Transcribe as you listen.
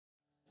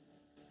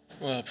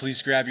Well,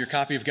 please grab your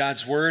copy of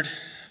God's Word,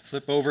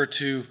 flip over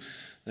to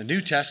the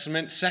New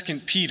Testament,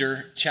 2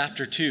 Peter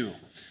chapter 2.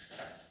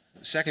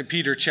 2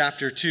 Peter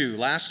chapter 2.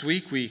 Last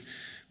week we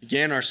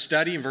began our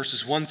study in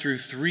verses 1 through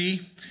 3.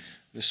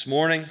 This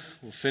morning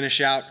we'll finish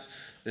out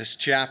this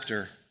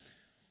chapter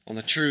on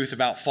the truth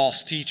about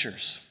false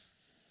teachers.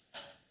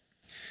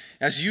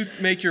 As you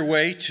make your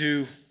way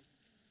to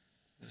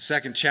the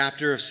second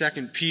chapter of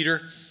 2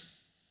 Peter,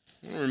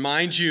 I want to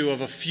remind you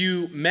of a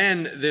few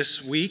men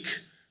this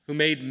week who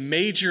made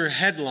major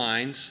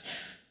headlines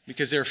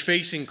because they're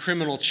facing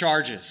criminal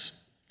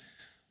charges.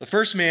 The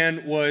first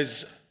man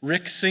was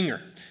Rick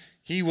Singer.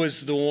 He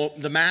was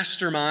the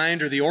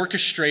mastermind or the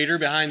orchestrator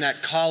behind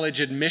that college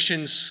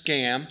admissions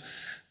scam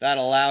that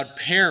allowed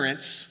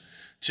parents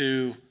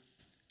to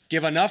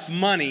give enough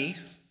money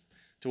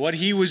to what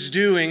he was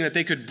doing that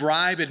they could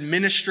bribe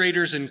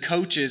administrators and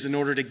coaches in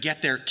order to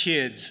get their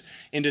kids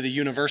into the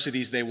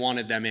universities they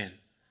wanted them in.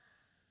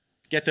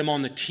 Get them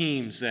on the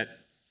teams that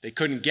they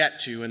couldn't get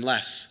to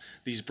unless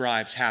these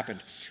bribes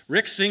happened.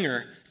 Rick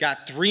Singer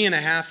got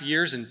 3.5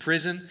 years in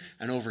prison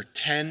and over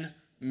 $10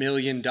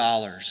 million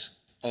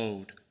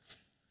owed. There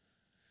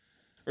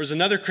was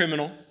another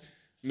criminal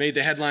who made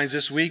the headlines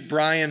this week,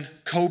 Bryan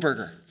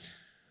Kohberger.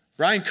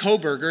 Bryan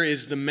Kohberger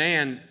is the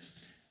man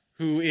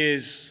who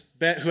has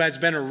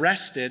been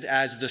arrested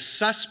as the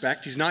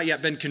suspect. He's not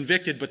yet been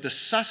convicted, but the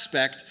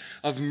suspect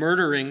of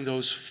murdering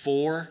those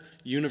 4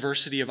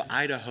 University of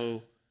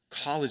Idaho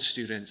college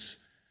students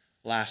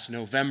last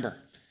November.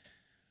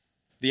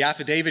 The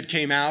affidavit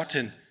came out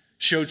and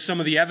showed some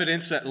of the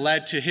evidence that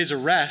led to his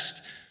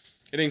arrest.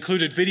 It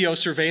included video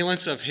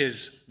surveillance of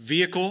his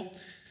vehicle,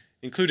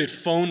 included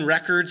phone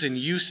records and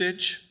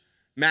usage,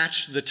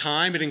 matched the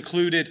time. It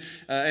included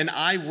an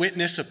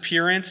eyewitness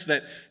appearance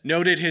that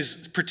noted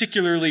his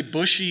particularly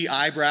bushy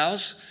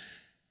eyebrows,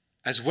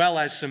 as well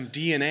as some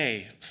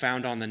DNA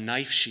found on the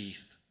knife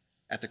sheath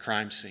at the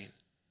crime scene.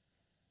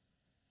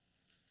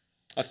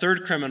 A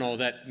third criminal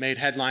that made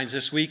headlines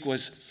this week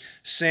was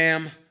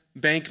Sam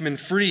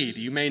Bankman-Fried.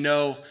 You may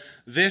know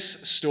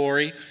this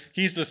story.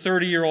 He's the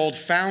 30-year-old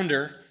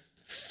founder,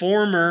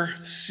 former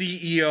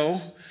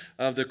CEO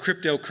of the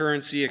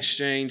cryptocurrency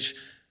exchange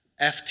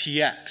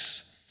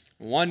FTX.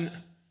 One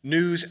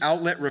news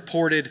outlet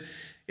reported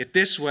it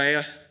this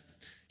way.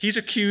 He's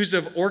accused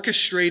of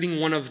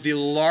orchestrating one of the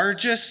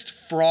largest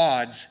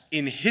frauds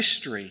in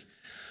history.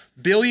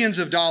 Billions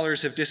of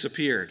dollars have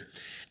disappeared.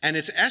 And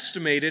it's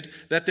estimated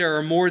that there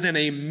are more than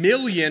 1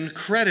 million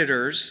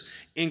creditors,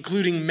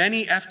 including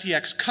many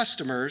FTX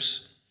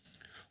customers,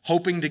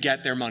 hoping to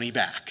get their money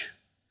back.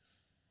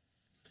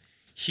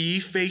 He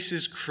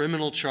faces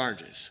criminal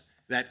charges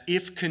that,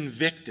 if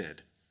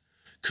convicted,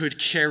 could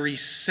carry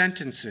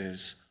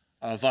sentences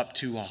of up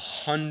to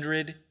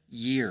 100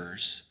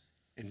 years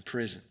in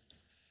prison.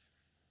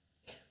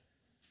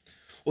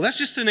 Well, that's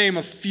just to name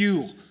a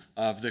few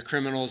of the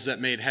criminals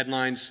that made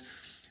headlines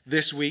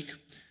this week.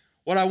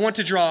 What I want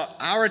to draw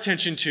our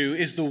attention to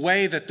is the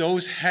way that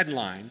those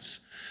headlines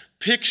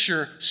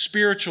picture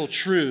spiritual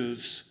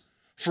truths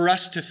for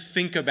us to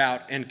think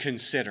about and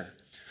consider,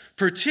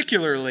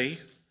 particularly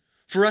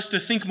for us to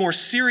think more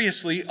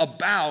seriously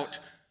about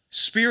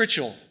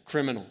spiritual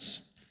criminals.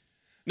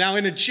 Now,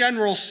 in a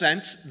general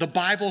sense, the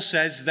Bible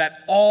says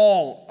that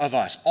all of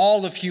us,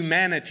 all of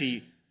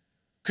humanity,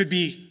 could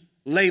be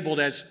labeled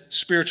as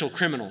spiritual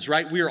criminals,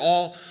 right? We are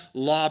all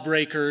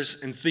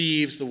lawbreakers and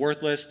thieves, the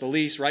worthless, the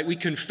least, right? We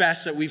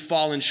confess that we've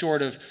fallen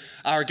short of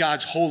our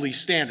God's holy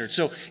standard.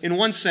 So in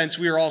one sense,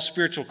 we are all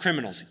spiritual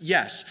criminals,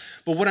 yes.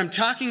 But what I'm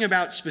talking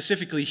about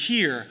specifically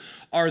here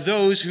are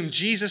those whom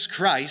Jesus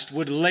Christ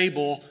would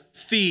label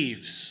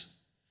thieves.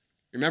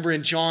 Remember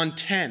in John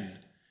 10,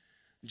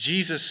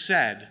 Jesus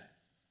said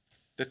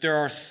that there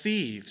are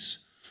thieves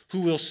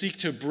who will seek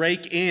to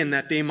break in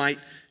that they might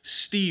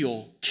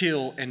steal,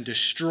 kill, and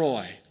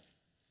destroy,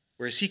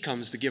 whereas he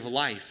comes to give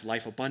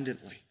life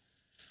abundantly.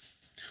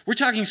 We're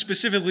talking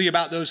specifically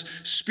about those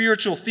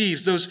spiritual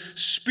thieves, those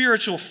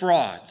spiritual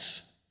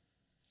frauds.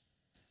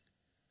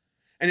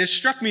 And it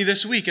struck me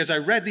this week as I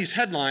read these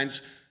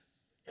headlines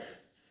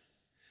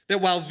that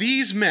while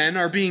these men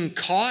are being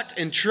caught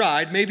and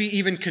tried, maybe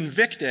even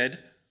convicted,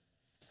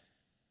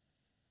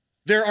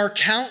 there are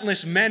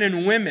countless men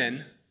and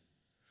women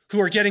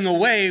who are getting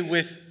away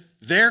with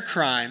their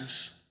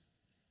crimes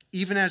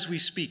even as we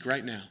speak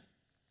right now.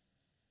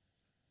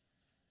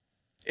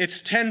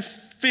 It's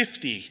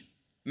 10:50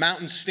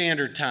 Mountain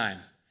Standard Time.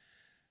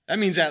 That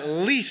means at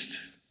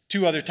least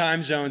 2 other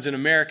time zones in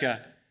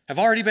America have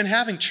already been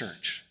having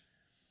church.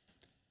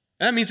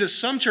 And that means that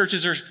some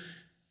churches are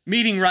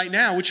meeting right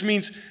now, which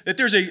means that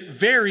there's a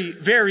very,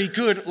 very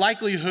good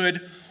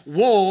likelihood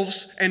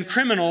wolves and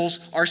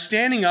criminals are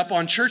standing up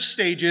on church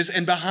stages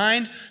and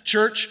behind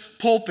church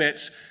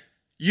pulpits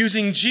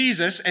using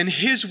Jesus and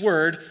his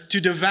word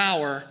to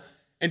devour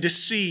and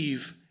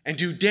deceive and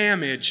do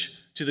damage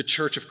to the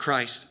church of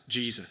Christ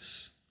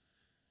Jesus.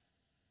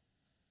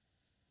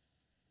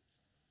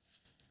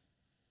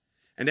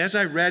 And as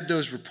I read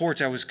those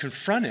reports, I was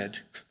confronted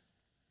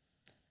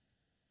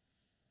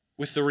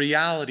with the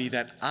reality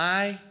that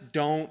I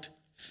don't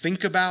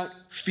think about,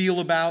 feel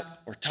about,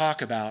 or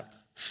talk about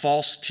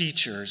false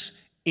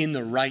teachers in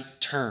the right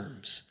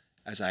terms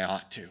as I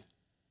ought to.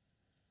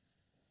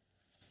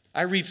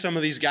 I read some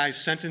of these guys'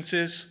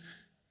 sentences.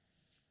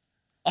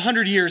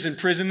 100 years in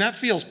prison, that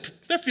feels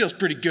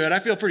pretty good. I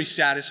feel pretty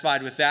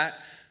satisfied with that.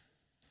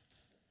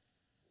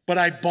 But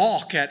I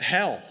balk at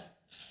hell.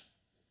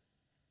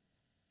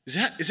 Is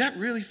that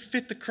really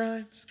fit the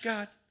crimes,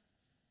 God?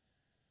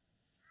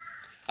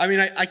 I mean,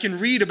 I can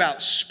read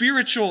about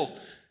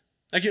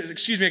I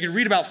can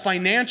read about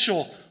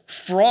financial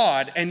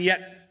fraud and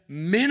yet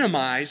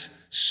minimize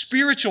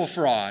spiritual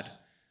fraud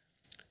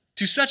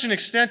to such an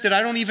extent that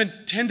I don't even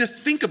tend to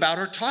think about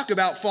or talk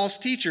about false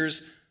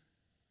teachers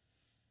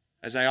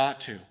as I ought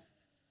to.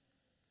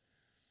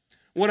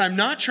 What I'm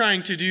not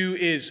trying to do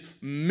is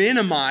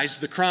minimize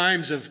the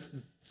crimes of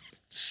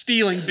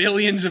stealing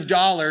billions of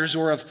dollars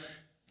or of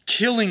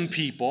killing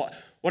people.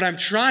 What I'm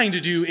trying to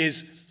do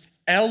is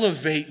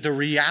elevate the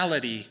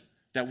reality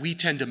that we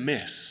tend to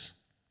miss,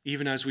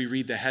 even as we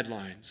read the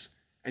headlines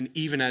and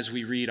even as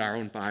we read our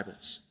own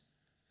Bibles.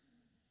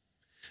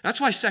 That's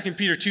why 2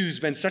 Peter 2 has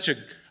been such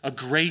a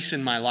grace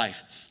in my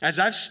life. As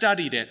I've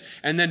studied it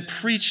and then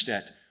preached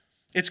it,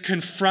 it's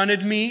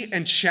confronted me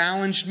and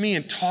challenged me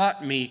and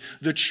taught me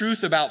the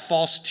truth about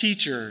false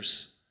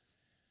teachers.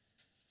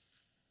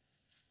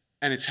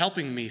 And it's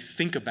helping me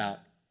think about,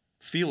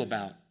 feel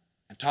about,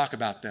 and talk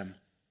about them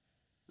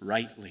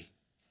rightly.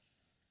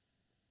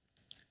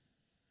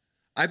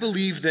 I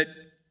believe that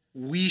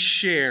we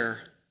share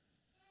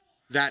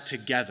that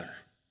together.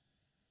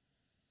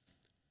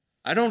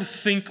 I don't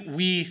think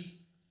we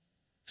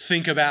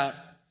think about,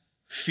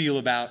 feel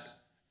about,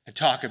 and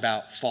talk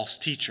about false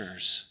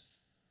teachers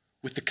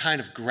with the kind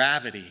of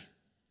gravity,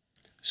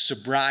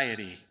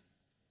 sobriety,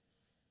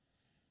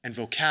 and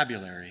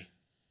vocabulary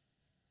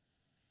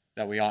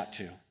that we ought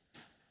to.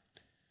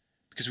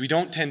 Because we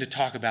don't tend to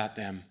talk about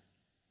them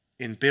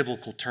in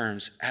biblical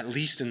terms, at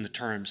least in the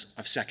terms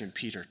of 2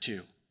 Peter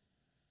 2.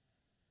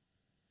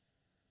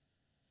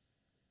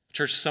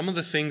 Church, some of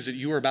the things that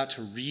you are about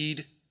to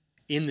read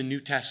in the New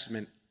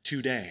Testament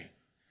today,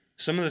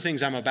 some of the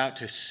things I'm about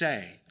to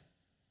say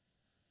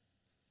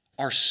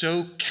are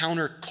so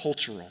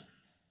countercultural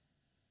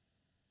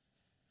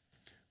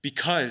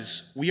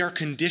because we are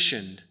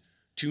conditioned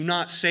to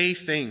not say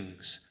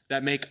things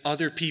that make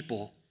other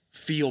people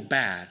feel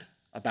bad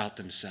about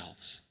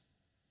themselves.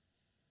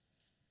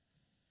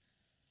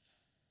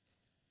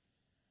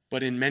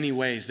 But in many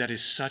ways, that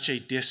is such a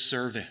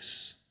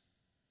disservice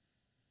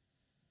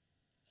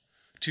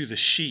to the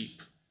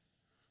sheep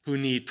who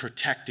need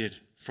protected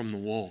from the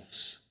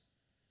wolves,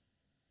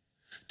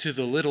 to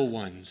the little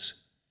ones,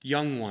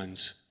 young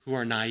ones who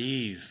are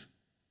naive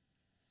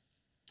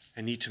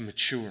and need to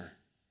mature.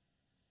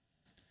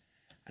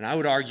 And I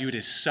would argue it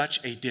is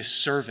such a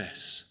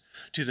disservice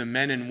to the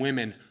men and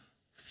women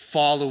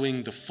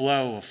following the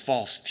flow of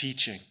false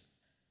teaching.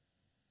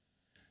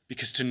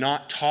 Because to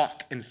not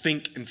talk and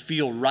think and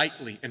feel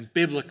rightly and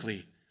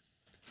biblically,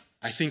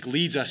 I think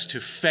leads us to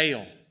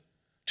fail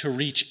to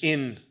reach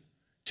in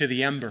to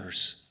the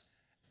embers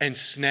and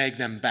snag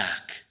them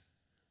back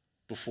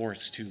before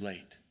it's too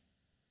late.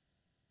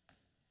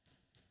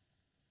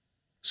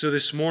 So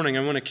this morning,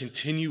 I want to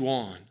continue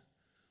on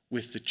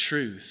with the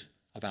truth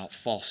about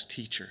false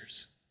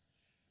teachers.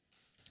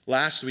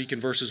 Last week in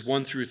verses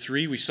 1 through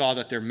 3, we saw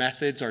that their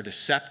methods are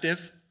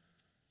deceptive.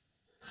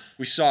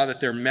 We saw that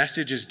their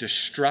message is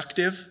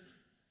destructive.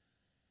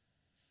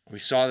 We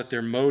saw that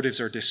their motives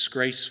are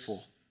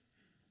disgraceful.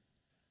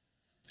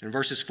 In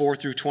verses 4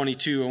 through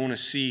 22, I want to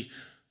see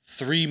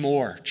 3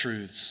 more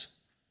truths.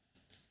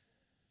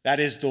 That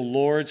is the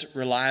Lord's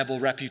reliable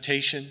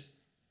reputation,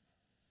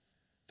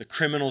 the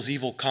criminal's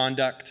evil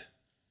conduct,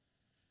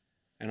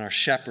 and our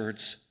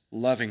shepherd's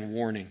loving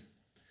warning.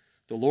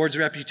 The Lord's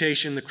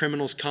reputation, the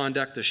criminal's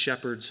conduct, the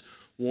shepherd's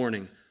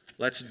warning.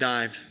 Let's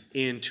dive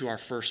into our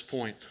first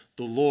point,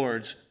 the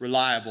Lord's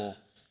reliable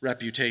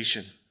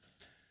reputation.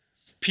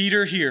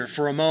 Peter here,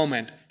 for a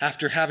moment,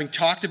 after having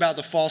talked about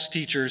the false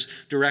teachers,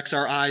 directs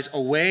our eyes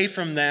away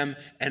from them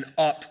and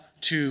up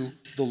to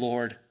the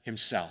Lord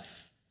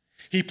himself.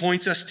 He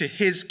points us to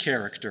his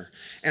character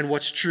and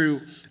what's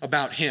true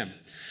about him.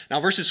 Now,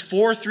 verses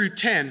 4 through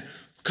 10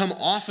 come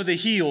off of the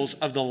heels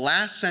of the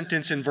last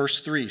sentence in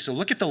verse 3. So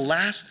look at the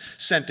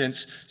last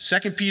sentence,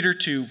 2 Peter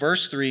 2,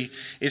 verse 3.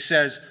 It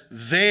says,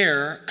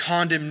 their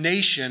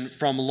condemnation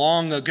from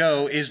long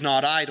ago is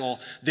not idle.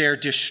 Their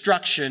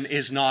destruction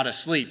is not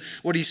asleep.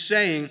 What he's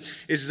saying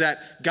is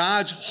that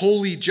God's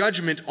holy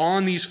judgment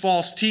on these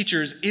false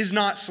teachers is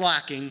not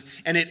slacking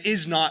and it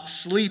is not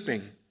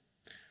sleeping.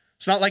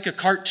 It's not like a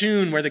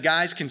cartoon where the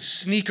guys can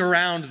sneak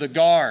around the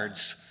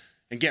guards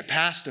and get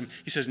past them.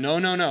 He says,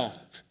 no.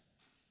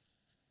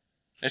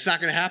 It's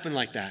not going to happen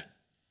like that.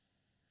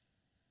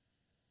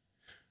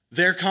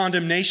 Their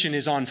condemnation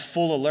is on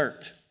full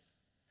alert.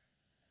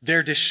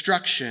 Their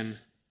destruction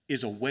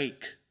is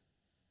awake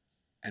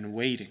and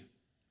waiting.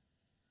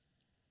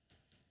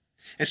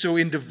 And so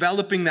in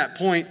developing that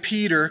point,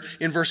 Peter,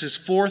 in verses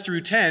 4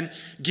 through 10,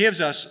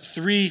 gives us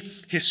three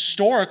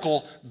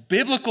historical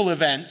biblical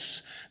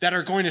events that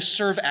are going to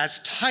serve as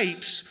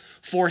types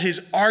for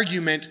his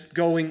argument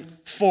going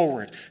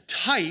forward.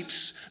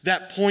 Types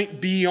that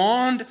point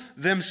beyond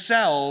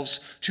themselves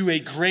to a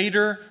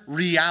greater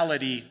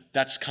reality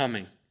that's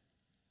coming.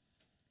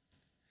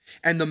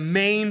 And the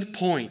main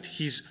point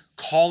he's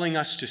calling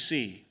us to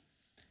see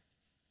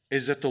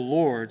is that the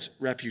Lord's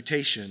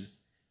reputation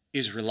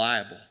is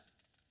reliable.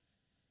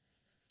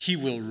 He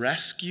will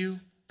rescue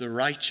the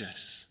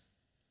righteous,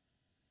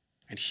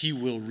 and he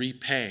will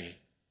repay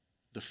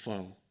the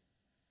foe.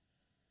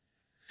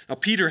 Now,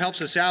 Peter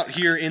helps us out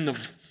here in the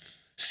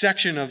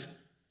section of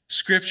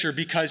Scripture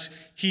because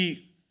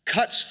he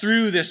cuts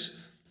through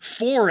this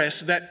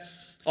forest that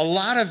a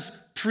lot of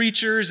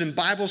preachers and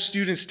Bible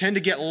students tend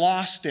to get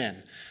lost in.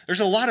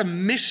 There's a lot of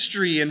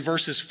mystery in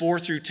verses 4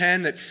 through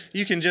 10 that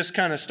you can just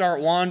kind of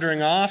start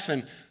wandering off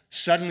and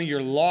suddenly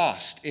you're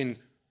lost in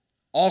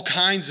all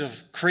kinds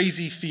of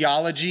crazy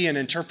theology and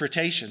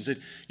interpretations.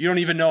 You don't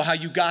even know how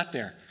you got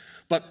there.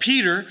 But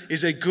Peter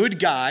is a good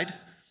guide,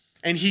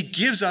 and he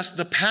gives us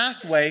the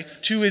pathway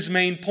to his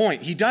main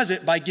point. He does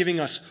it by giving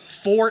us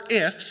 4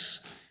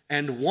 ifs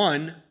and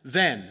 1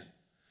 then.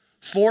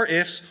 4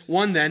 ifs,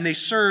 1 then. They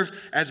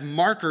serve as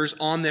markers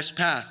on this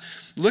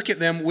path. Look at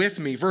them with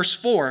me. Verse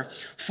 4,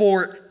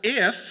 for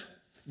if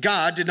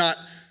God did not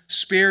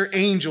spare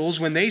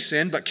angels when they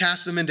sinned, but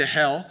cast them into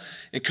hell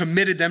and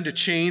committed them to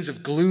chains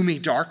of gloomy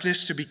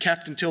darkness to be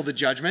kept until the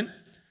judgment.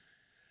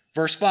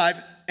 Verse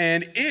 5,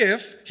 and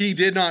if he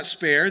did not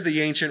spare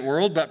the ancient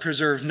world, but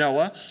preserved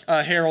Noah,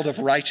 a herald of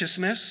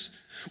righteousness,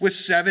 with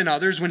 7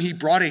 others when he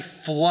brought a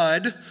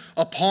flood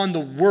upon the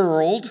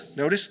world,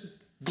 notice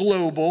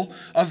global,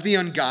 of the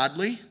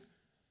ungodly.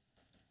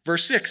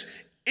 Verse 6,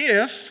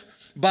 if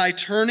by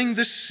turning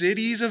the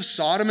cities of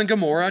Sodom and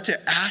Gomorrah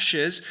to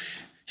ashes,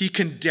 he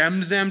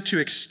condemned them to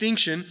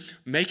extinction,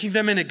 making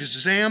them an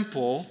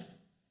example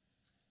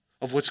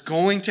of what's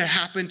going to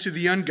happen to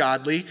the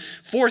ungodly.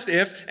 4th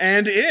if,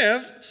 and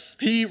if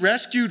he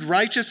rescued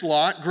righteous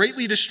Lot,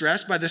 greatly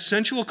distressed by the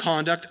sensual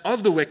conduct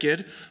of the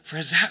wicked, for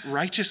as that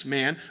righteous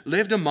man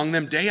lived among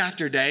them day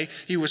after day,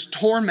 he was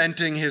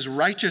tormenting his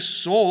righteous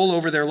soul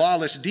over their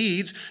lawless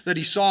deeds that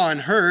he saw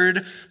and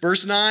heard.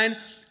 Verse 9,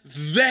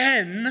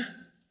 then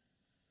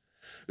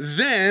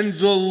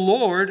the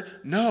Lord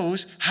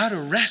knows how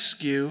to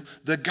rescue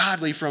the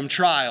godly from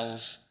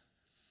trials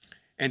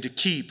and to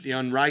keep the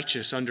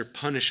unrighteous under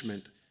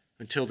punishment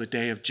until the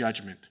day of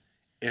judgment,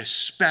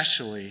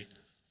 especially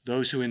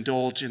those who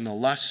indulge in the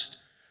lust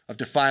of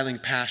defiling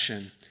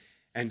passion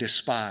and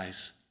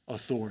despise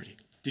authority.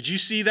 Did you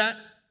see that?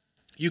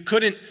 You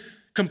couldn't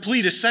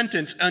complete a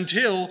sentence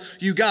until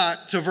you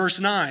got to verse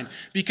 9,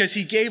 because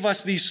he gave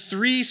us these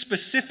 3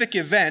 specific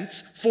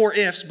events, 4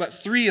 ifs, but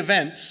 3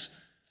 events,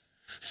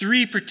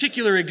 3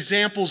 particular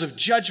examples of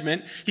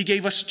judgment. He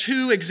gave us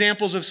 2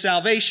 examples of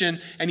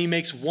salvation, and he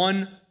makes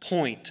 1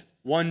 point,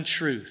 1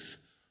 truth: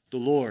 the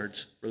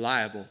Lord's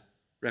reliable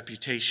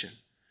reputation.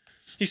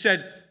 He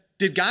said,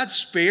 did God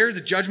spare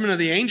the judgment of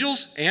the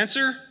angels?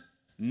 Answer,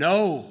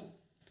 no.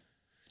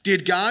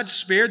 Did God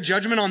spare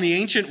judgment on the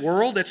ancient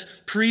world,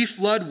 that's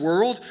pre-flood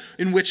world,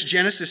 in which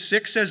Genesis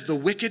 6 says the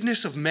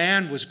wickedness of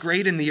man was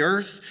great in the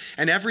earth,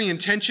 and every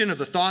intention of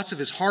the thoughts of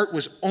his heart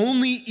was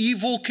only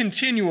evil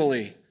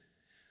continually?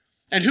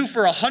 And who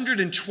for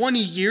 120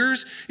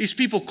 years, these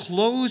people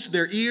closed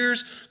their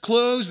ears,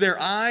 closed their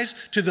eyes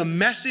to the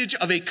message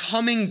of a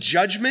coming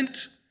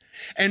judgment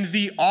and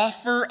the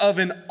offer of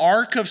an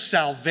ark of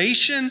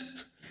salvation.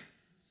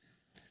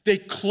 They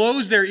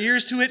closed their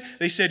ears to it.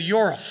 They said,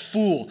 you're a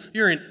fool.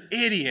 You're an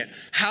idiot.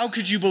 How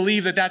could you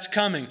believe that that's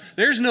coming?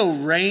 There's no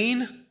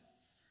rain.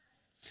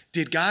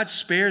 Did God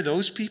spare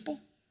those people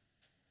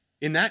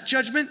in that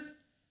judgment?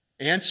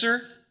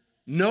 Answer,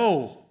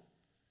 no.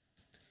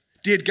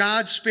 Did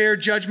God spare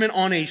judgment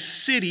on a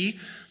city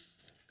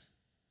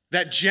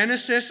that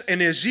Genesis and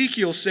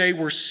Ezekiel say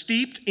were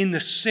steeped in the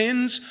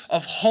sins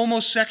of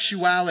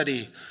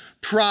homosexuality,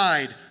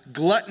 pride,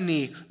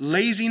 gluttony,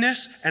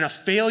 laziness, and a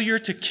failure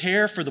to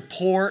care for the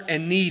poor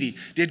and needy?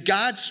 Did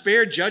God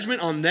spare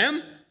judgment on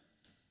them?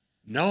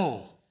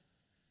 No.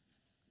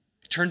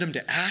 He turned them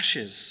to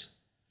ashes.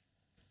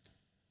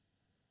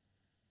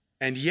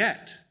 And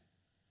yet,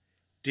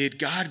 did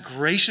God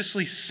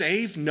graciously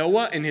save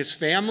Noah and his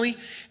family,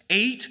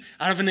 8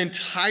 out of an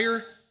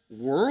entire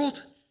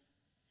world?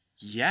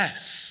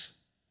 Yes.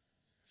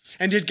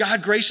 And did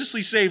God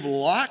graciously save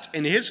Lot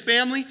and his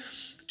family,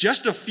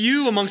 just a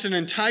few amongst an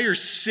entire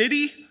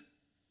city?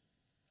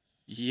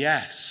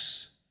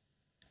 Yes.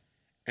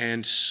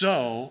 And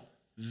so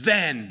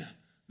then,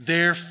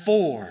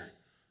 therefore,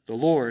 the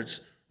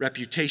Lord's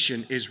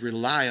reputation is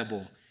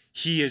reliable.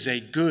 He is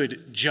a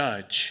good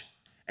judge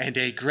and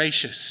a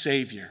gracious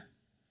Savior.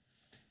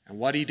 And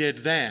what he did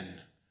then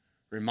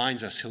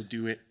reminds us he'll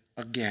do it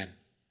again.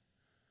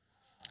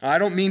 I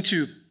don't mean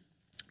to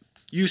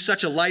use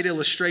such a light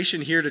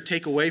illustration here to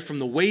take away from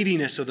the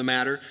weightiness of the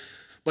matter,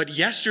 But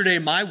yesterday,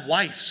 my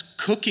wife's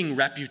cooking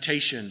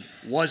reputation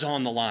was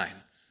on the line.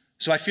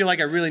 So I feel like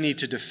I really need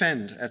to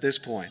defend at this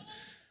point.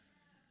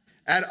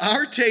 At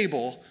our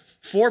table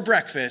for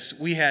breakfast,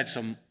 we had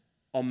some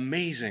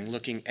amazing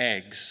looking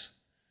eggs,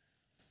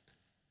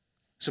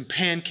 some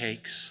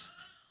pancakes,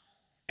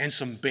 and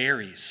some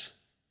berries.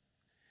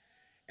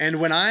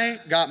 And when I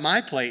got my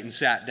plate and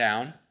sat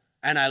down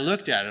and I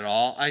looked at it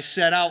all, I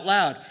said out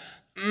loud,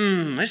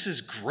 this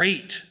is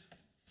great.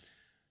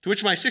 To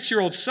which my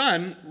 6-year-old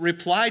son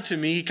replied to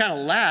me, he kind of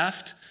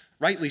laughed,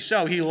 rightly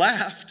so, he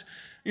laughed.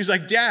 He's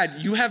like, Dad,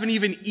 you haven't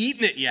even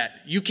eaten it yet.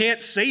 You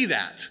can't say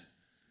that.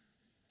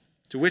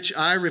 To which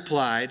I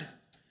replied,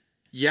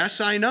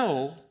 yes, I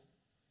know,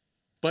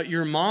 but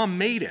your mom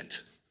made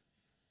it.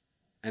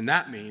 And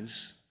that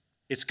means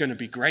it's going to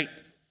be great.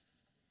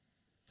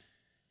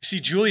 You see,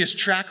 Julia's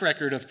track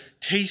record of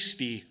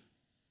tasty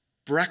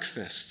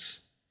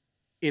breakfasts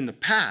in the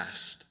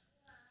past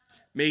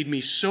made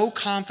me so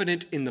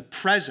confident in the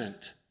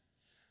present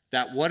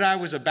that what I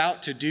was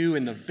about to do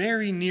in the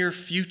very near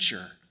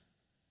future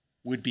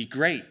would be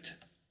great.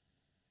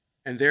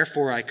 And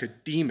therefore I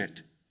could deem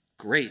it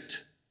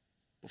great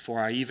before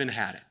I even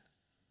had it.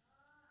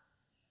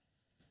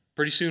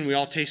 Pretty soon we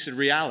all tasted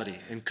reality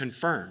and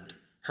confirmed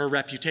her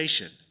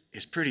reputation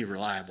is pretty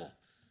reliable.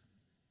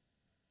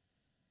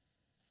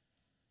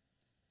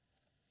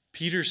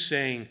 Peter's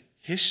saying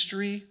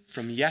history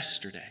from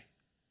yesterday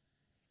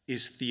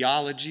is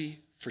theology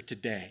for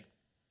today.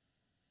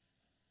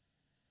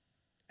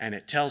 And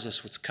it tells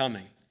us what's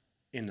coming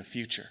in the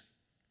future.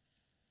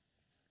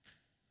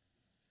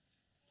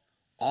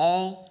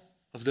 All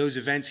of those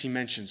events he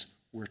mentions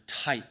were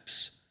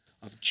types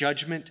of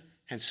judgment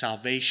and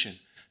salvation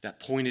that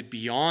pointed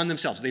beyond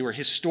themselves. They were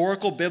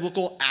historical,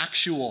 biblical,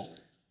 actual,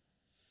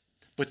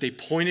 but they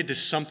pointed to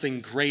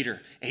something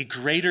greater, a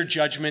greater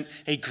judgment,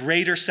 a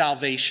greater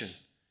salvation.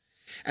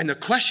 And the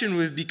question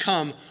would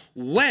become,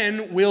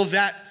 when will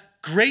that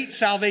great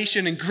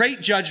salvation and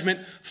great judgment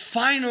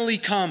finally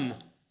come?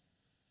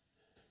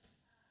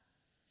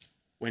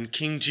 When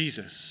King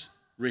Jesus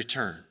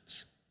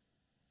returns.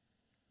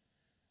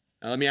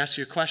 Now let me ask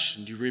you a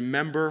question. Do you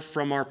remember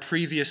from our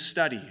previous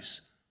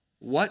studies,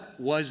 what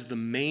was the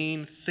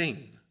main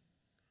thing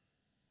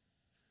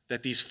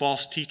that these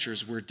false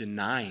teachers were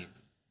denying?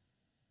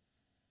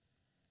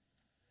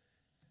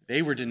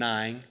 They were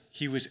denying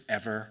he was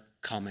ever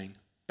coming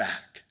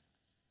back.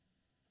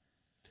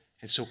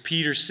 And so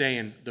Peter's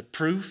saying the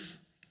proof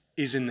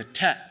is in the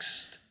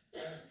text,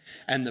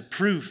 and the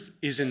proof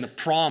is in the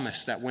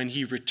promise that when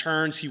he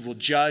returns, he will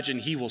judge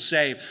and he will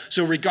save.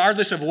 So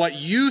regardless of what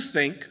you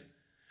think,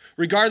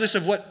 regardless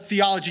of what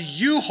theology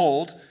you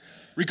hold,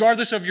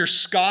 regardless of your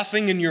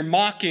scoffing and your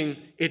mocking,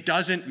 it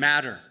doesn't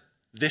matter.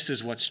 This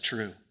is what's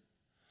true.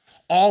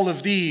 All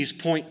of these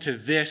point to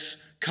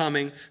this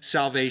coming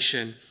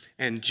salvation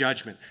and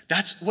judgment.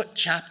 That's what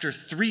chapter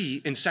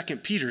 3 in 2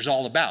 Peter is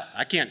all about.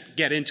 I can't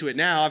get into it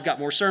now. I've got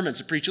more sermons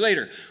to preach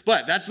later.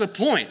 But that's the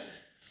point.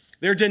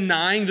 They're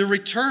denying the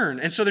return.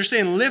 And so they're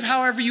saying, live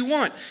however you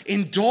want.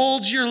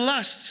 Indulge your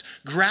lusts.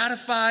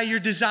 Gratify your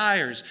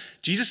desires.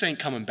 Jesus ain't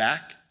coming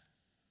back.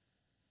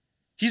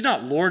 He's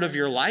not Lord of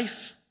your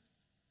life.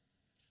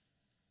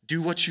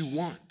 Do what you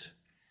want.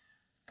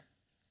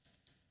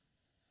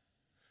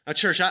 Now,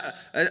 church,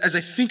 as I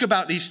think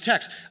about these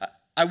texts,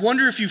 I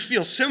wonder if you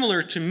feel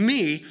similar to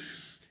me.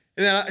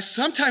 And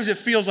sometimes it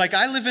feels like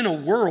I live in a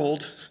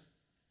world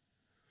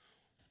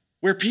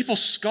where people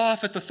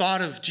scoff at the thought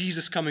of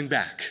Jesus coming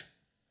back.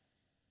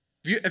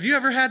 Have you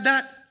ever had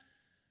that?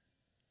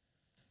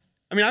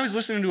 I mean, I was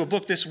listening to a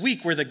book this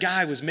week where the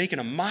guy was making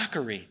a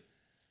mockery.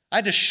 I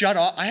had to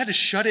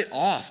shut it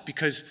off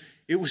because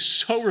it was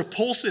so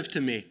repulsive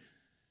to me.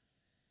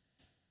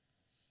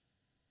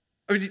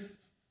 I mean,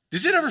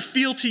 does it ever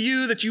feel to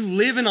you that you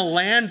live in a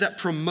land that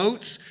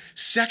promotes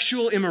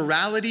sexual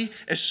immorality,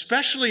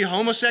 especially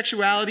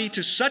homosexuality,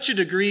 to such a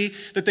degree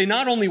that they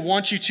not only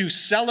want you to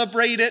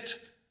celebrate it,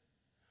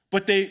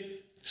 but they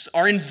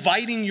are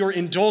inviting your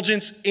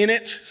indulgence in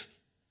it?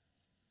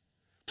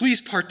 Please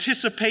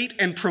participate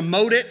and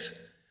promote it,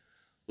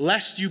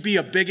 lest you be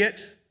a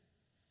bigot.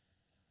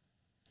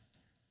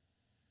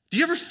 Do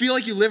you ever feel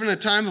like you live in a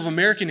time of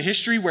American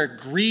history where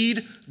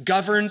greed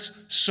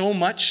governs so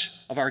much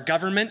of our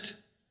government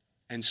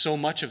and so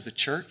much of the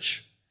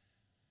church?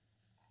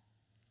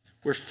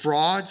 Where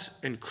frauds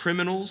and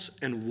criminals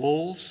and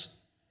wolves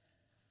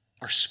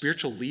are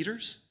spiritual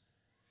leaders?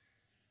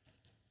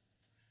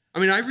 I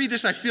mean, I read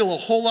this, I feel a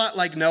whole lot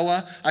like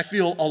Noah. I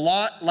feel a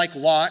lot like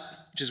Lot,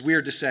 which is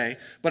weird to say,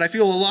 but I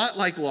feel a lot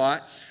like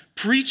Lot,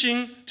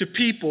 preaching to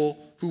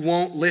people who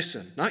won't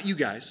listen. Not you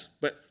guys,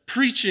 but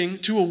preaching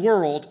to a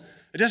world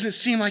it doesn't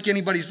seem like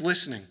anybody's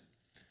listening.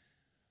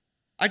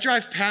 I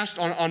drive past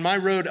on my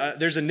road,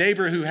 there's a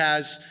neighbor who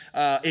has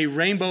a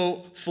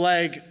rainbow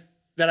flag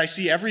that I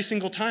see every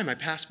single time I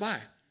pass by.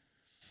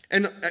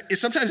 And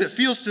sometimes it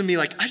feels to me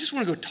like, I just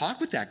want to go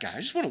talk with that guy. I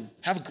just want to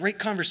have a great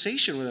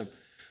conversation with him.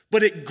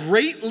 But it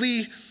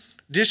greatly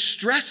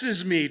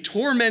distresses me,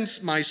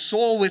 torments my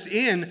soul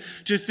within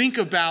to think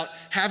about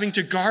having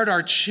to guard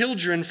our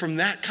children from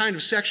that kind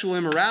of sexual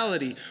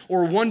immorality,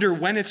 or wonder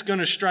when it's going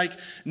to strike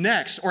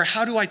next. Or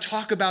how do I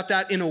talk about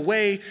that in a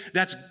way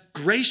that's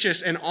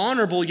gracious and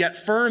honorable, yet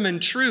firm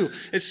and true?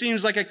 It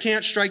seems like I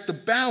can't strike the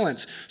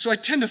balance. So I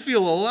tend to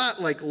feel a lot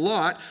like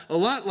Lot, a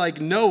lot like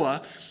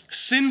Noah,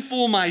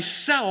 sinful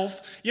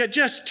myself, yet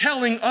just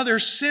telling other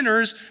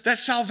sinners that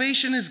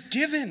salvation is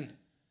given.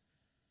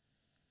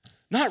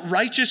 Not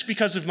righteous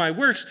because of my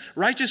works,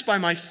 righteous by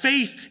my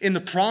faith in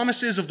the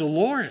promises of the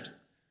Lord.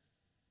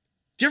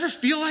 Do you ever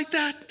feel like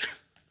that?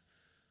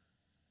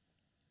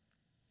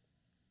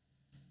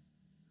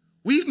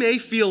 We may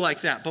feel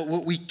like that, but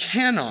what we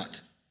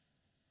cannot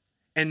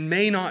and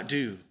may not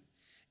do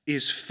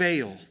is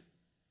fail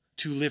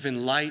to live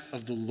in light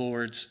of the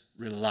Lord's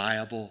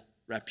reliable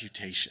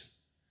reputation.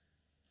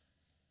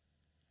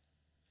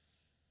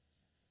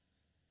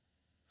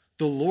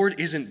 The Lord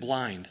isn't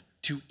blind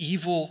to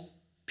evil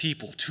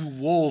people, to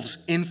wolves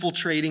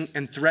infiltrating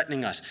and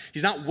threatening us.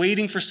 He's not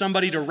waiting for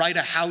somebody to write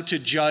a how to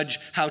judge,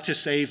 how to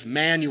save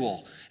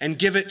manual and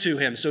give it to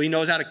him so he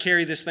knows how to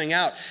carry this thing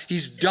out.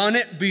 He's done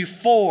it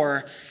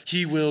before.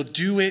 He will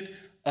do it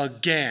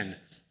again.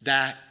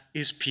 That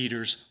is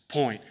Peter's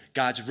point.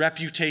 God's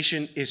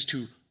reputation is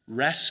to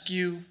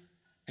rescue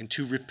and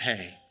to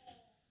repay,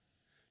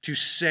 to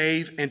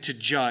save and to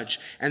judge.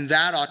 And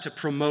that ought to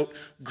promote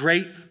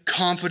great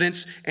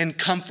confidence and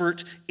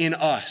comfort in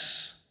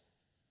us,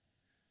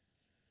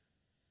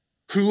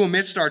 who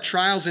amidst our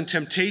trials and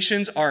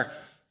temptations are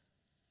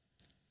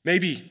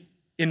maybe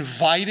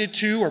invited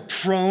to or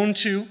prone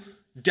to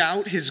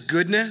doubt his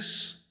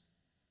goodness,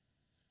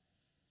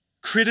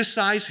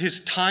 criticize his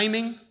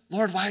timing.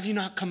 Lord, why have you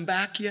not come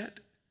back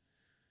yet?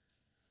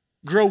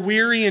 Grow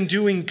weary in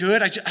doing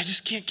good. I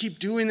just can't keep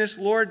doing this,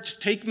 Lord.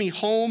 Just take me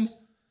home.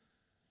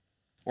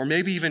 Or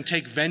maybe even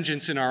take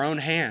vengeance in our own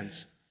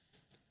hands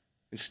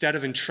instead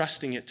of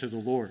entrusting it to the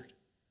Lord.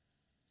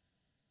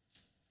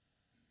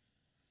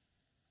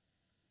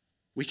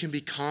 We can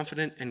be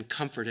confident and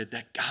comforted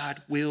that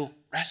God will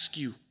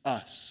rescue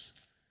us.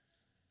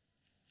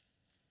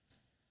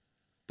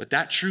 But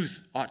that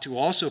truth ought to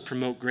also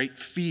promote great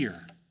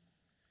fear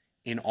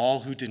in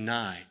all who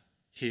deny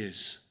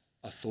his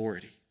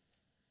authority.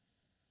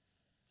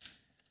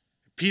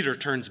 Peter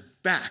turns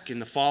back in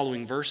the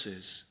following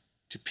verses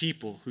to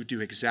people who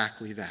do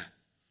exactly that.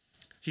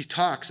 He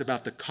talks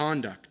about the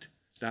conduct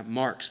that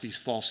marks these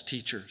false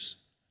teachers.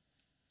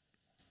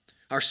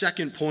 Our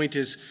second point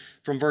is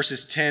from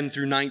verses 10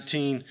 through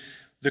 19,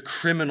 the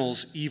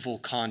criminal's evil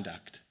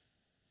conduct.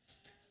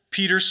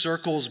 Peter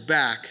circles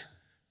back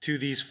to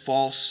these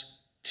false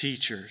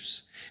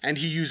teachers, and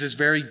he uses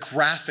very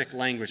graphic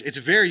language. It's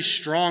very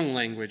strong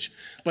language,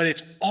 but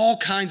it's all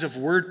kinds of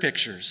word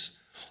pictures,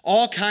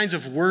 all kinds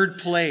of word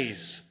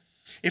plays.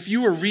 If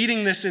you were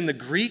reading this in the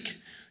Greek,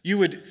 you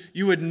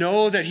would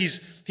know that he's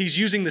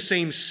using the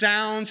same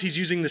sounds, he's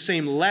using the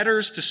same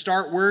letters to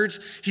start words.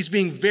 He's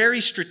being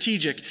very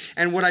strategic.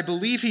 And what I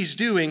believe he's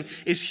doing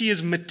is he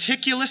is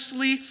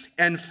meticulously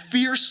and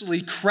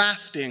fiercely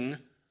crafting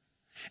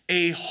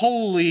a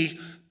holy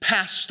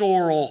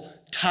pastoral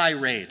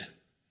tirade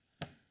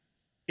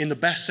in the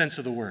best sense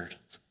of the word.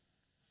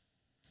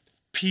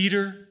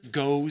 Peter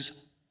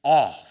goes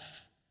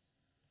off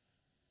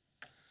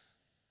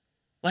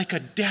like a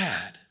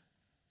dad.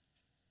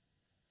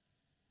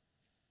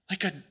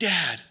 Like a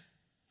dad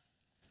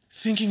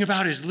thinking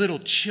about his little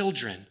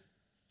children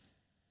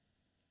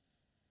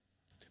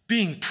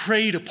being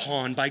preyed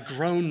upon by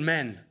grown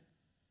men,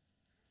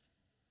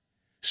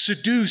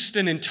 seduced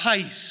and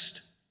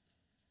enticed.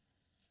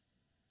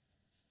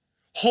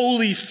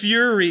 Holy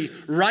fury,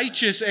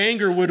 righteous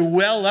anger would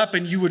well up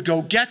and you would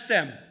go get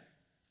them.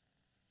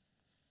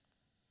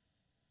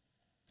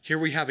 Here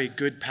we have a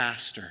good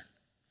pastor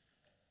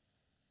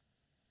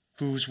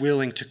who's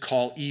willing to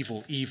call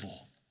evil,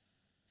 evil,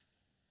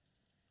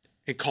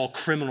 and call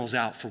criminals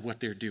out for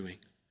what they're doing.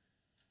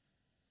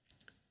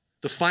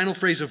 The final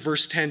phrase of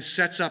verse 10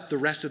 sets up the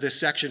rest of this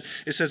section.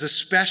 It says,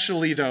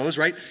 especially those,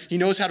 right? He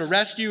knows how to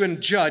rescue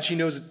and judge. He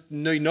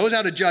knows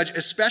how to judge,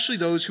 especially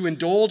those who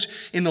indulge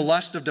in the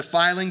lust of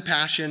defiling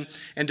passion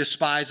and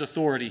despise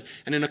authority.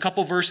 And in a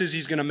couple verses,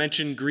 he's going to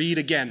mention greed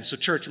again. So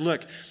church,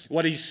 look,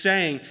 what he's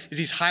saying is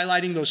he's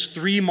highlighting those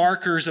three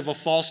markers of a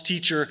false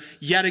teacher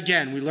yet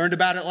again. We learned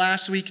about it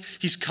last week.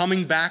 He's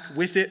coming back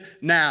with it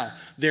now.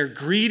 They're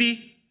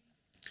greedy.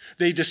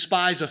 They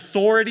despise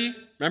authority.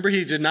 Remember,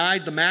 he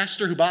denied the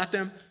master who bought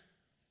them.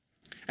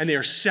 And they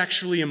are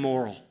sexually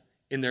immoral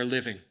in their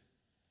living.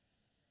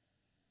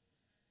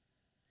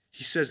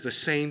 He says the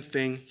same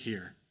thing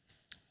here.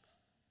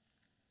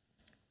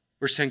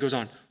 Verse 10 goes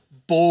on.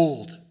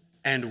 Bold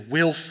and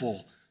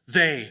willful,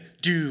 they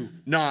do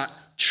not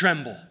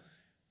tremble.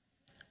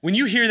 When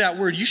you hear that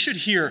word, you should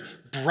hear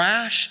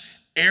brash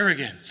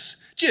arrogance,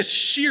 just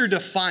sheer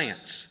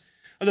defiance.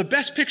 The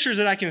best pictures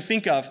that I can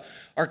think of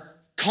are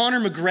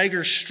Conor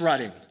McGregor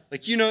strutting.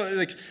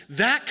 Like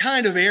that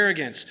kind of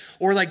arrogance,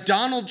 or like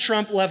Donald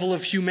Trump level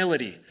of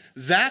humility.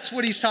 That's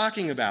what he's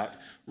talking about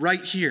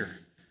right here.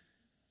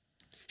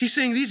 He's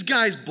saying these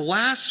guys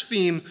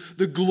blaspheme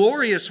the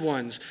glorious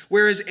ones,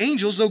 whereas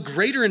angels, though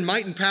greater in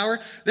might and power,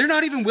 they're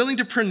not even willing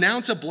to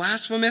pronounce a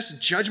blasphemous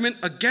judgment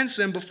against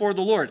them before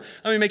the Lord.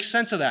 Let me make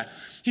sense of that.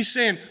 He's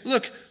saying,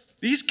 look,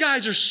 these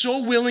guys are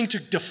so willing to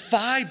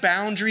defy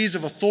boundaries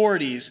of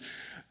authorities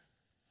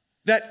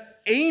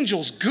that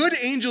angels, good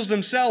angels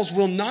themselves,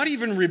 will not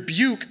even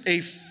rebuke a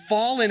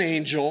fallen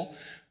angel.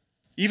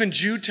 Even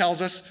Jude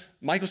tells us,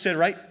 Michael said,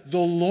 right? The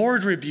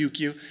Lord rebuke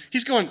you.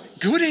 He's going,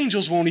 good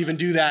angels won't even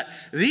do that.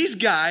 These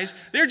guys,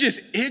 they're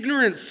just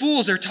ignorant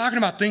fools. They're talking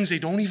about things they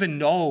don't even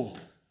know.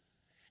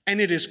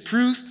 And it is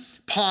proof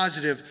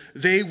positive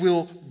they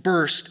will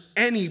burst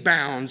any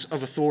bounds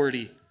of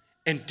authority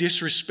and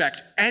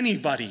disrespect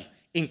anybody,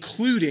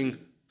 including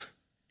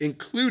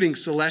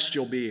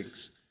celestial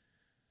beings.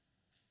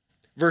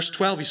 Verse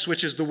 12, he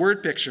switches the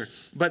word picture.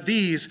 But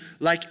these,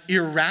 like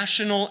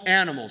irrational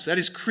animals, that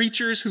is,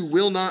 creatures who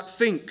will not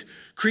think,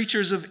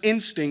 creatures of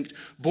instinct,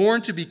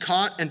 born to be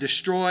caught and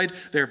destroyed,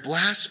 they're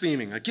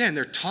blaspheming. Again,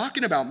 they're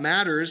talking about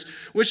matters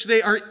which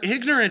they are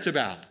ignorant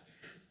about.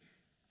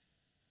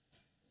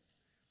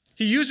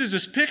 He uses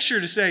this picture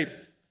to say,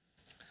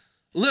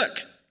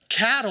 look,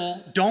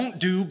 cattle don't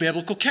do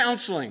biblical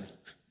counseling.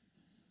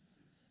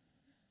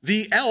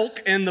 The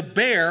elk and the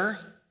bear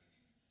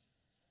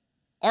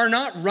are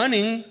not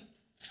running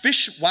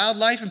fish,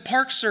 wildlife, and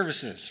park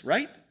services,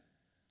 right?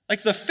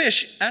 Like the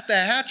fish at the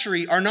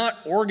hatchery are not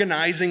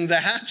organizing the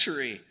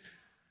hatchery.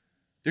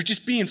 They're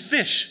just being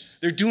fish.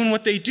 They're doing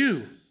what they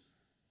do.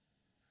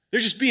 They're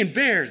just being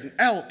bears and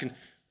elk, and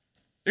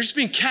they're just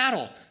being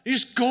cattle. They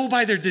just go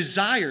by their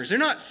desires. They're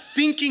not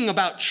thinking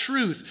about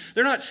truth.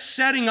 They're not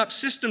setting up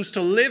systems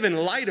to live in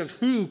light of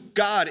who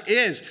God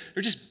is.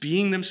 They're just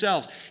being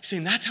themselves. He's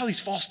saying that's how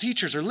these false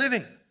teachers are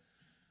living.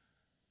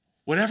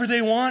 Whatever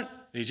they want,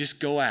 they just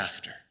go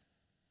after.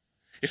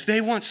 If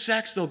they want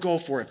sex, they'll go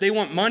for it. If they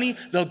want money,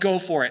 they'll go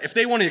for it. If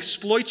they want to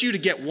exploit you to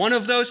get one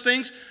of those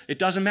things, it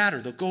doesn't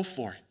matter. They'll go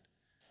for it.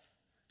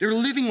 They're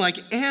living like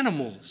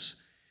animals.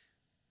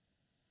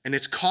 And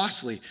it's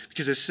costly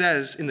because it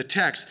says in the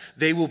text,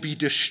 they will be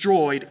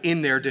destroyed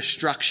in their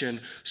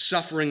destruction,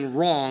 suffering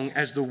wrong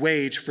as the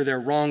wage for their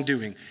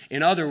wrongdoing.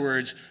 In other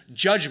words,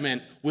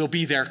 judgment will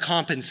be their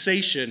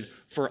compensation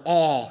for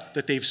all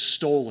that they've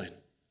stolen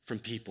from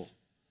people.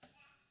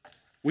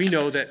 We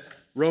know that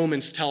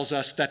Romans tells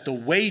us that the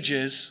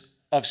wages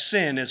of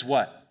sin is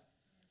what?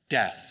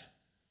 Death.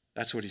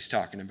 That's what he's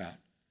talking about.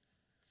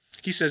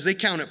 He says they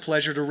count it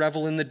pleasure to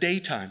revel in the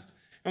daytime.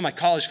 Well, my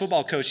college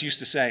football coach used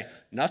to say,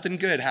 nothing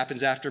good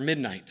happens after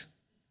midnight.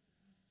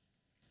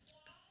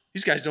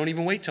 These guys don't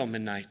even wait till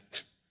midnight.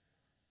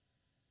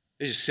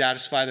 They just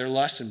satisfy their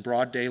lusts in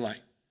broad daylight.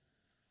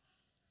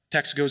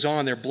 Text goes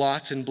on, their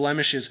blots and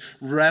blemishes,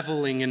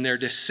 reveling in their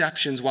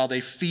deceptions while they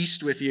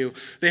feast with you.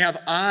 They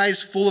have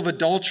eyes full of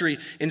adultery,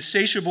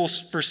 insatiable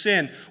for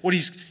sin. What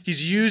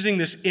he's using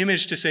this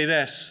image to say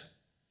this.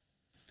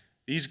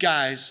 These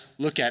guys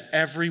look at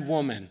every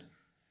woman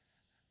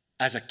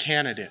as a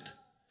candidate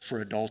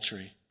for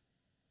adultery.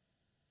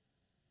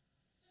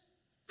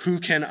 Who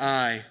can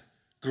I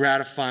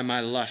gratify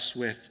my lust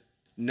with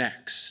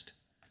next?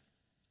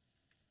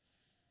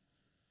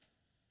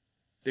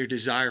 Their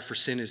desire for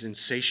sin is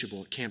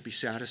insatiable. It can't be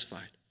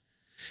satisfied.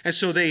 And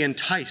so they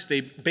entice,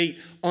 they bait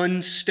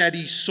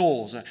unsteady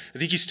souls. I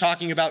think he's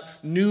talking about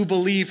new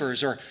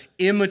believers or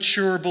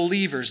immature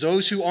believers,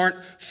 those who aren't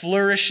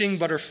flourishing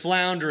but are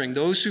floundering,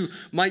 those who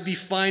might be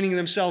finding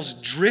themselves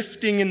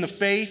drifting in the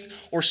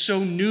faith or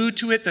so new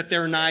to it that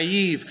they're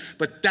naive.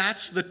 But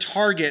that's the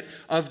target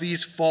of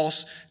these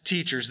false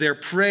teachers. They're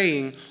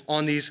preying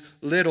on these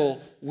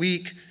little,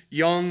 weak,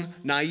 young,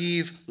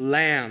 naive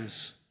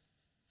lambs.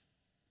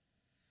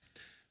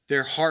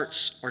 Their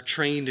hearts are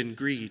trained in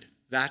greed.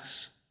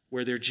 That's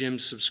where their gym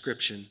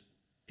subscription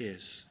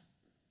is.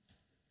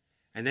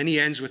 And then he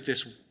ends with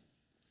this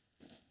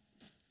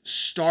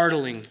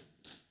startling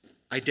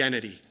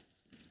identity.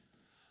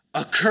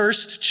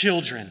 Accursed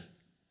children.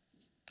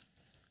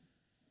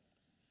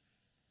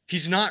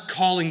 He's not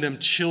calling them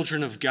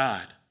children of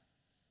God.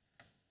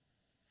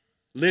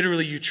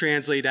 Literally, you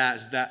translate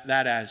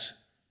that as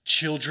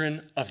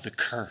children of the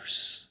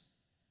curse.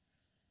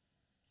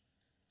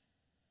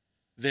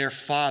 Their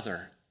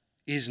father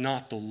is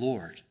not the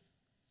Lord.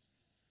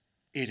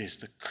 It is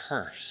the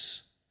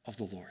curse of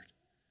the Lord.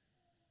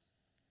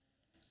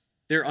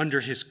 They're under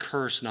his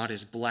curse, not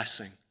his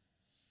blessing.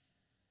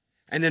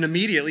 And then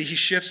immediately he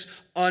shifts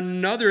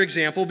another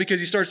example because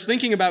he starts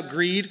thinking about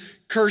greed,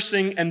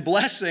 cursing, and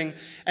blessing,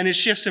 and it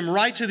shifts him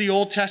right to the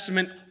Old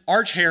Testament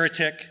arch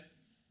heretic,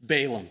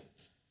 Balaam.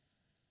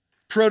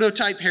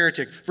 Prototype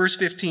heretic, verse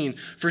 15,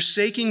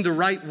 forsaking the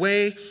right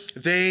way,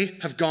 they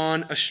have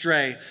gone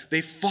astray.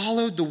 They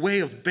followed the way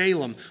of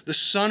Balaam, the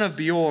son of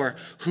Beor,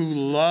 who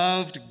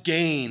loved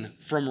gain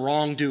from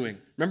wrongdoing.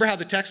 Remember how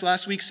the text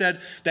last week said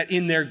that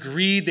in their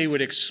greed they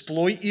would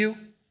exploit you?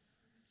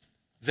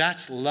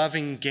 That's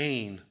loving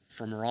gain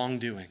from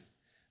wrongdoing.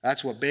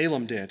 That's what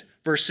Balaam did.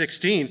 Verse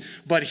 16,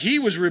 but he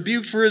was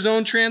rebuked for his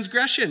own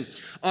transgression.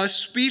 A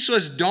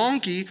speechless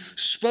donkey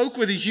spoke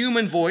with a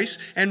human voice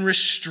and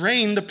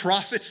restrained the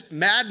prophet's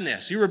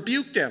madness. He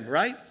rebuked him,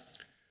 right?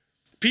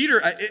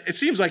 Peter, it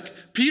seems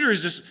like Peter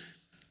is just,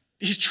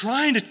 he's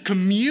trying to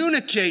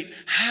communicate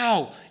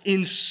how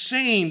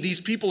insane these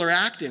people are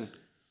acting.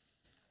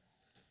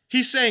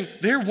 He's saying,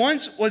 there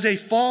once was a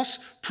false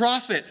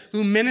prophet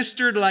who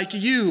ministered like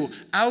you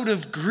out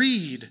of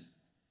greed.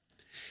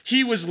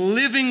 He was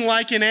living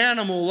like an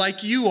animal,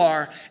 like you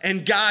are,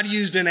 and God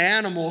used an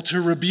animal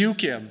to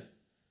rebuke him.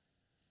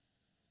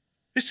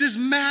 This is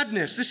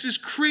madness. This is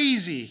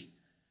crazy.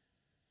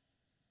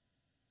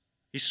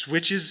 He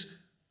switches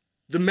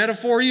the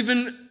metaphor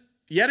even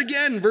yet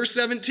again, verse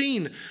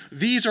 17.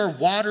 These are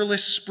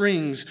waterless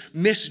springs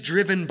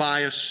misdriven by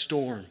a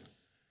storm.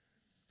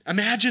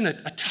 Imagine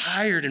a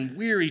tired and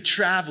weary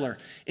traveler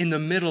in the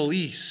Middle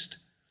East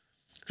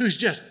who's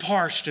just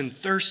parched and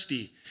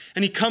thirsty.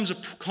 And he comes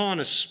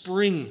upon a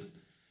spring,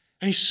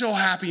 and he's so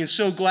happy and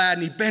so glad,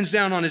 and he bends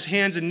down on his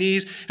hands and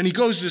knees, and he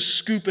goes to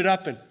scoop it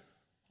up, and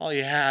all he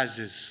has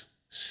is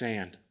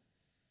sand.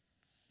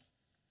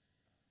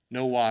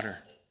 No water.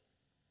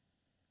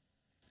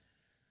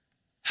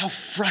 How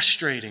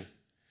frustrating,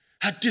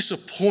 how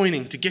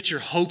disappointing to get your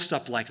hopes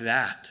up like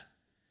that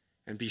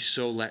and be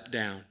so let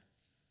down.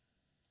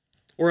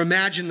 Or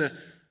imagine the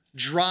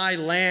dry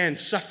land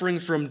suffering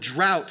from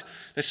drought,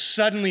 that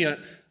suddenly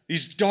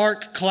these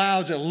dark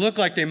clouds that look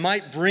like they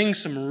might bring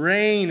some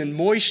rain and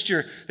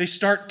moisture, they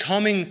start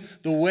coming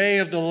the way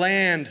of the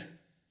land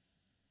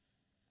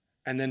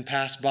and then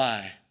pass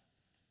by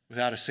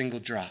without a single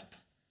drop.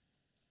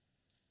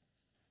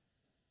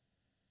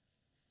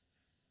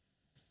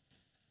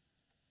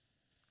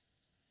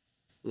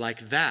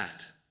 Like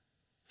that,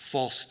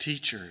 false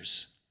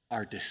teachers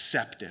are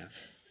deceptive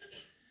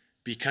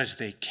because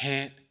they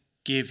can't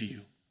give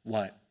you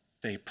what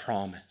they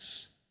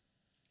promise.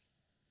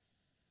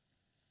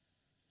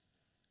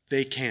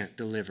 They can't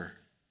deliver.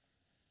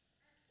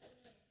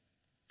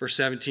 Verse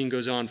 17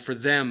 goes on, for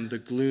them the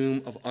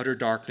gloom of utter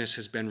darkness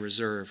has been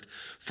reserved.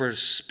 For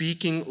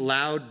speaking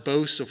loud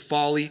boasts of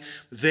folly,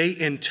 they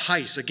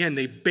entice. Again,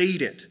 they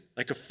bait it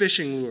like a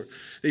fishing lure.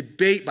 They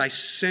bait by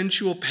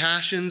sensual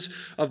passions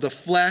of the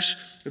flesh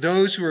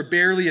those who are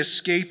barely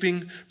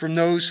escaping from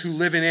those who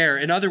live in error.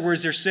 In other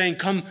words, they're saying,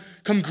 come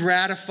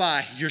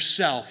gratify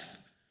yourself.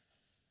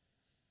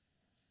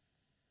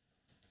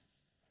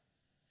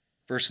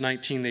 Verse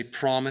 19, they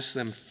promise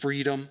them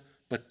freedom,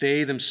 but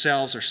they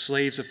themselves are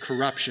slaves of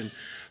corruption.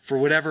 For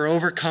whatever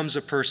overcomes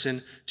a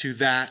person, to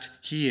that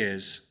he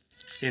is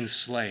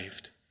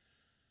enslaved.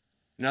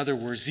 In other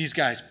words, these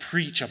guys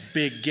preach a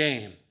big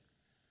game.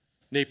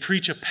 They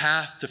preach a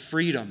path to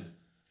freedom,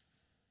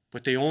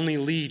 but they only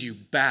lead you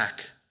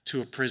back to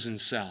a prison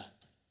cell.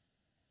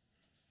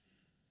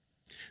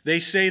 They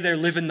say they're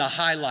living the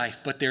high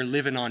life, but they're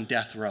living on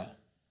death row.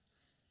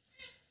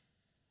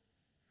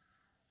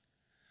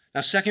 Now,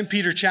 2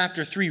 Peter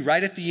chapter 3,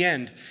 right at the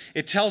end,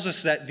 it tells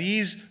us that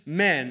these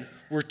men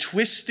were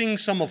twisting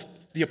some of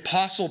the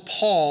Apostle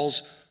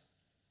Paul's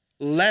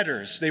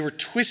letters. They were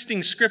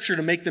twisting Scripture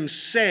to make them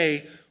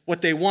say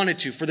what they wanted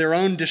to, for their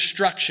own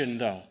destruction,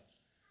 though.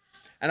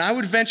 And I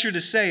would venture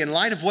to say, in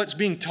light of what's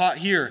being taught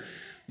here,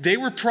 they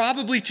were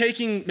probably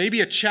taking maybe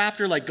a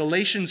chapter like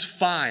Galatians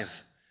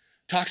 5,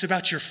 talks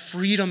about your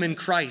freedom in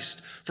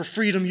Christ. For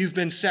freedom you've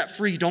been set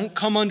free. Don't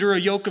come under a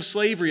yoke of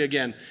slavery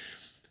again.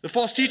 The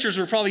false teachers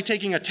were probably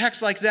taking a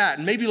text like that,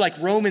 and maybe like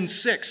Romans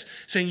 6,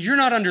 saying, you're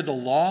not under the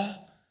law,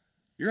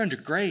 you're under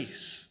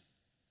grace.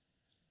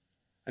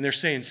 And they're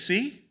saying,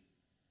 see,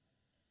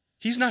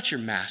 he's not your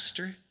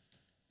master.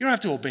 You don't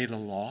have to obey the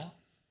law.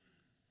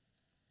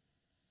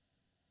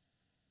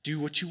 Do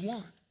what you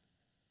want.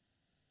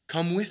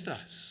 Come with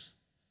us.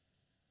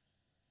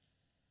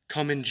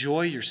 Come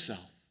enjoy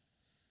yourself.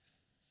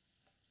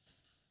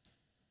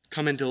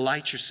 Come and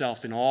delight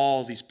yourself in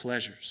all these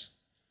pleasures.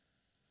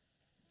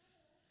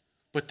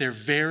 But their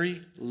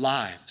very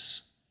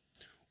lives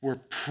were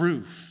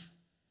proof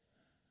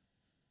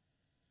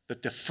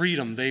that the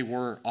freedom they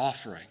were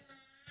offering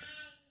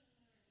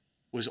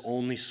was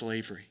only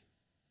slavery.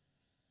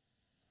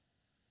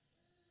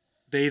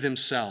 They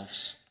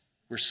themselves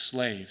were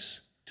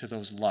slaves to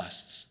those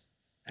lusts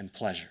and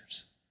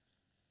pleasures.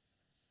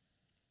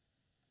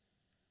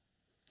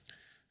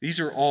 These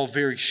are all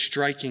very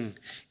striking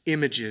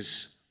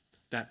images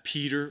that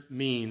Peter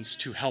means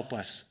to help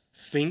us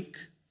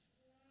think,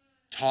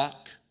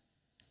 talk,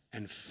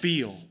 and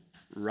feel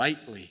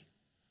rightly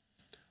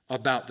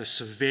about the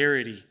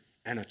severity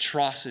and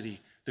atrocity,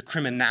 the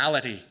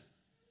criminality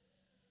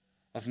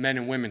of men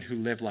and women who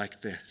live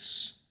like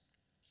this.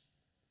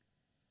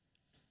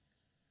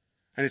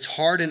 And it's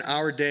hard in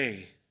our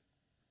day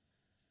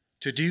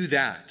to do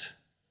that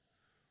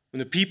when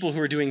the people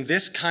who are doing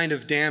this kind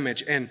of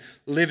damage and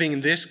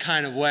living this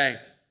kind of way,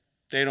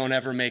 they don't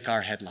ever make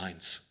our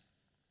headlines.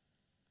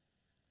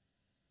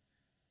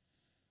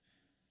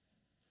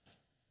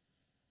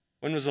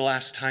 When was the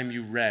last time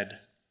you read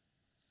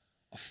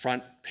a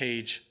front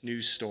page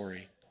news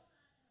story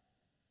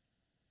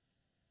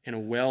in a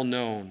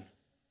well-known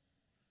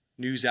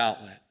news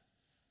outlet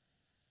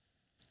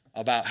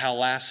about how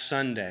last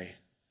Sunday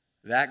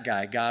that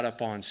guy got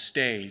up on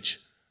stage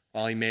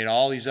while he made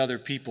all these other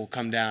people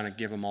come down and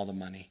give him all the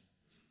money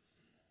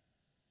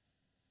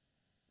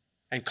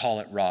and call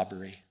it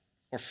robbery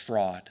or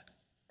fraud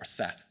or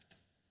theft.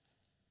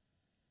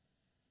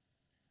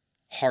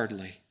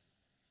 Hardly.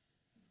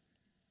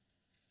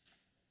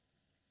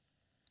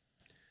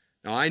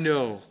 Now, I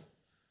know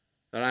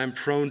that I'm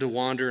prone to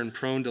wander and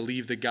prone to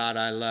leave the God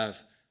I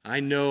love. I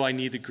know I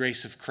need the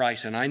grace of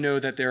Christ, and I know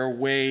that there are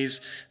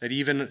ways that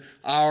even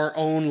our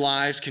own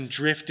lives can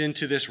drift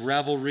into this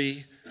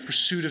revelry,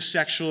 pursuit of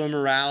sexual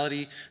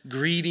immorality,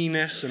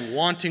 greediness, and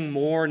wanting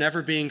more,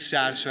 never being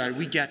satisfied.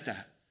 We get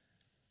that.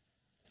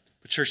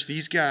 But church,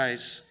 these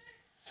guys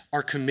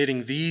are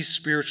committing these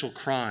spiritual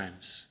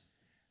crimes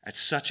at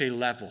such a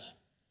level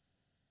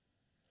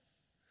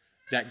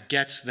that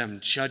gets them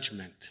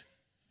judgment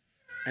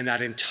and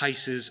that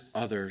entices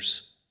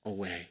others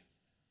away.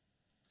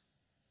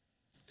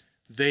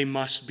 They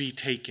must be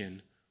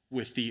taken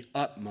with the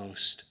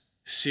utmost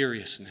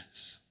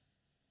seriousness.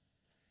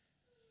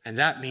 And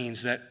that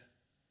means that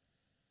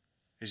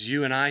as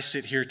you and I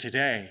sit here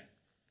today,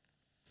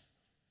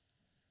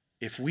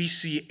 if we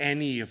see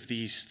any of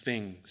these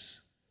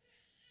things,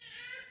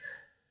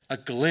 a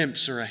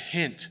glimpse or a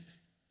hint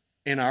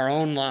in our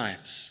own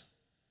lives,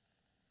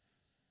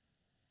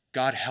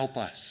 God, help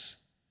us.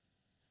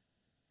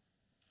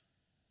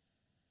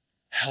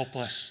 Help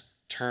us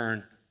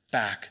turn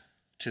back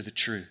to the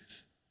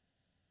truth.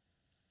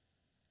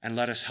 And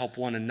let us help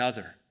one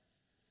another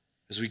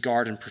as we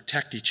guard and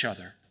protect each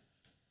other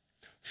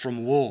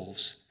from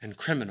wolves and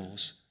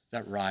criminals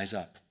that rise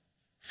up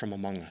from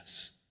among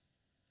us.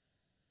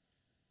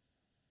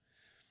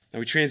 Now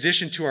we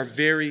transition to our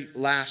very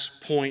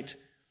last point,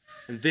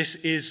 and this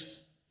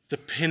is the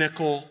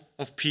pinnacle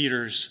of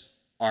Peter's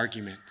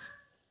argument.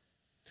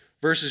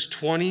 Verses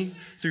 20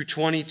 through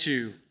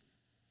 22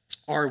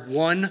 are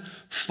one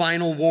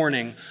final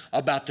warning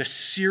about the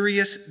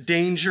serious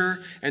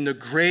danger and the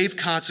grave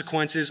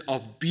consequences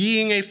of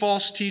being a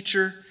false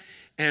teacher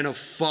and of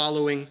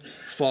following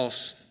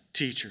false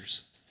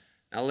teachers.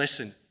 Now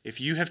listen, if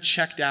you have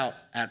checked out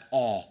at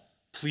all,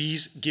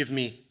 please give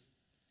me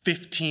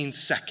 15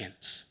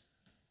 seconds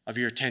of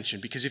your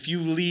attention, because if you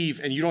leave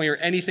and you don't hear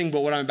anything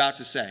but what I'm about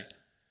to say,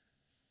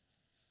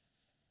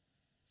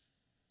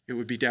 it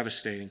would be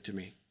devastating to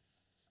me.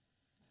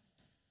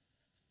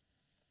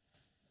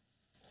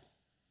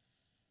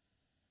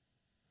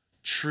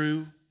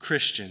 True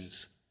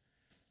Christians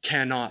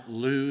cannot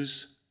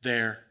lose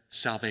their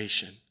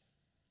salvation.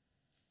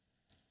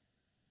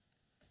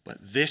 But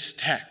this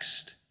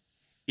text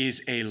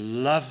is a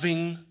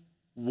loving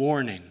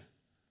warning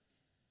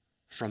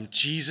from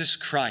Jesus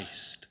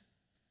Christ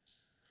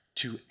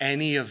to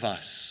any of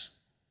us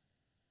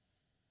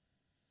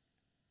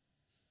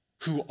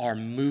who are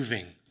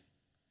moving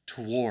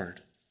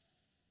toward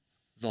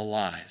the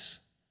lies.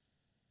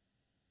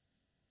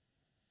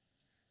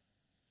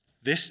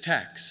 This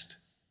text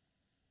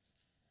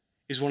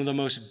is one of the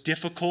most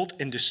difficult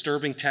and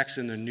disturbing texts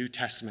in the New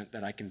Testament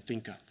that I can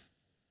think of.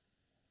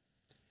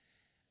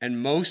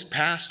 And most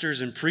pastors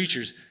and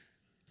preachers,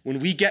 when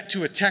we get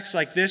to a text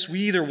like this, we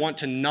either want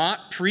to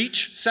not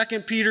preach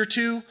 2 Peter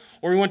 2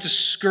 or we want to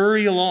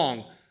scurry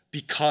along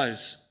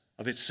because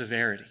of its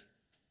severity.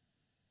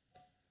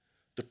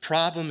 The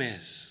problem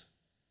is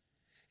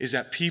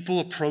that people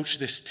approach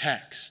this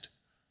text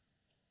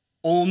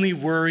only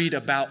worried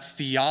about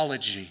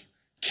theology.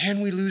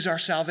 Can we lose our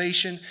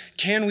salvation?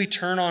 Can we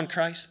turn on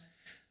Christ?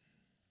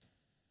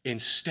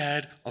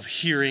 Instead of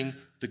hearing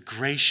the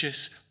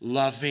gracious,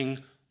 loving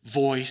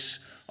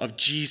voice of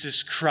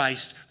Jesus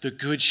Christ, the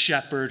Good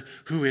Shepherd,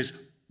 who is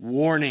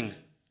warning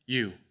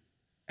you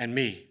and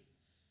me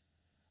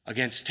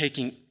against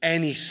taking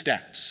any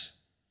steps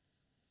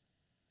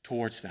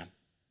towards them.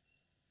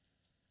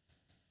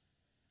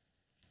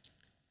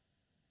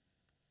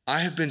 I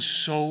have been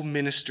so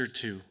ministered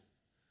to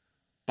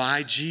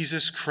by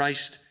Jesus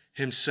Christ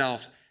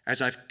himself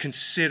as I've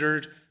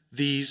considered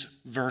these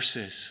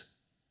verses.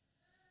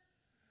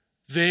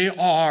 They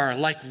are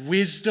like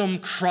wisdom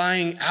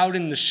crying out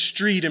in the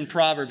street in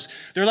Proverbs.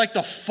 They're like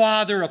the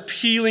father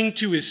appealing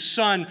to his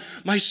son.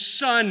 My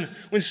son,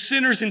 when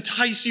sinners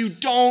entice you,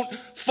 don't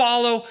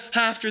follow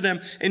after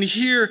them. And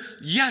here,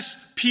 yes,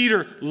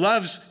 Peter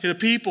loves the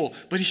people,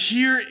 but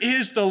here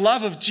is the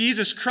love of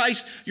Jesus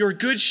Christ, your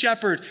good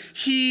shepherd.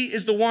 He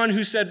is the one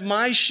who said,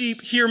 my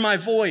sheep hear my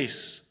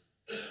voice.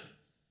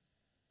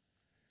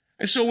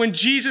 And so when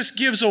Jesus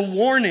gives a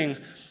warning,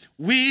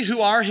 we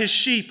who are his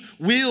sheep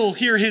will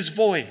hear his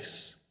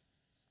voice.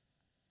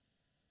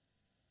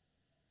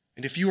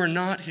 And if you are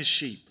not his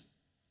sheep,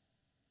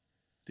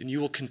 then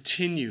you will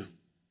continue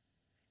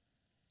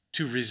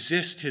to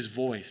resist his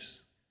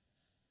voice.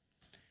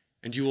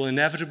 And you will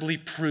inevitably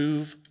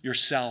prove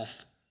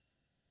yourself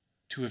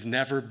to have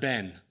never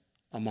been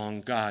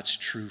among God's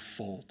true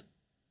fold.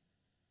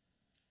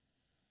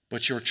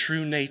 But your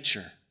true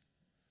nature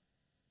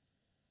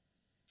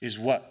is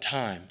what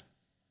time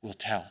will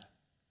tell.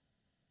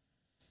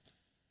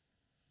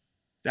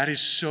 That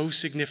is so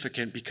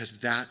significant because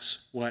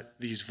that's what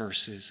these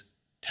verses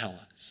tell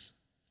us.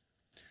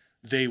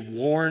 They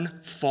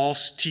warn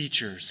false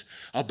teachers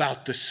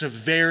about the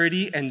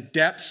severity and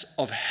depths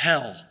of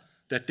hell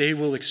that they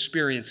will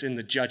experience in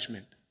the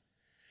judgment.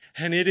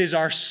 And it is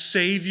our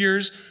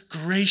Savior's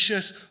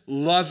gracious,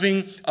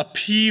 loving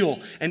appeal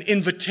and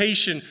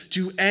invitation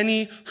to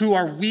any who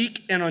are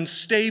weak and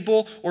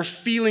unstable or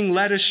feeling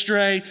led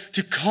astray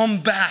to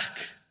come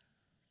back.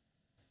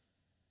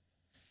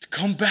 To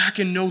come back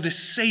and know the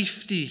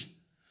safety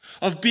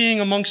of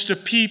being amongst a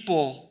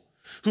people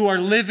who are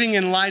living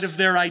in light of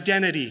their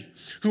identity,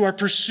 who are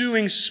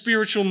pursuing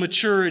spiritual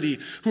maturity,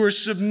 who are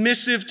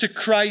submissive to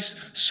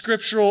Christ's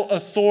scriptural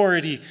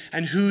authority,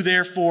 and who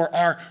therefore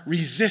are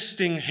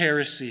resisting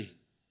heresy.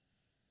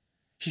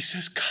 He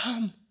says,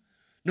 come,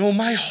 know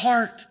my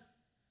heart.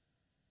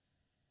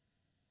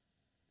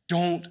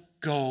 Don't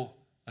go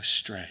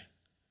astray.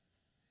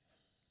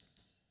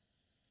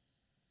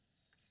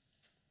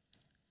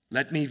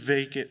 Let me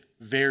make it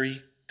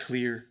very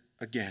clear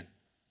again.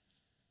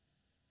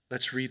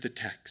 Let's read the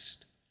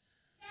text.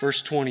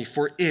 Verse 20,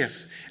 for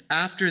if,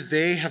 after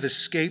they have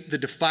escaped the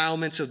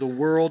defilements of the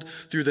world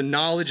through the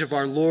knowledge of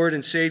our Lord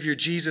and Savior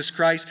Jesus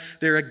Christ,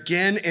 they're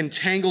again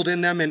entangled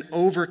in them and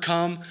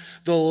overcome,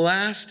 the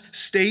last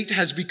state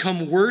has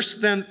become worse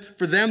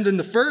for them than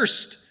the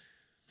first.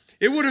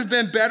 It would have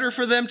been better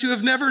for them to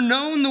have never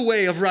known the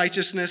way of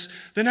righteousness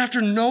than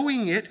after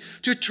knowing it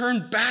to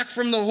turn back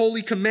from the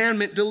holy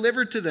commandment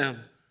delivered to them.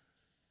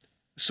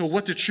 So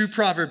what the true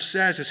proverb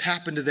says has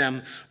happened to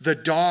them. The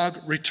dog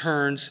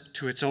returns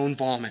to its own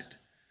vomit.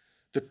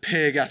 The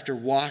pig, after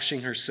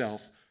washing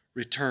herself,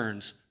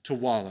 returns to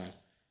wallow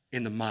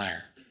in the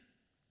mire.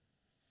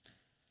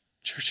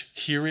 Church,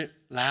 hear it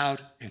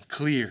loud and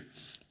clear.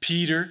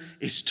 Peter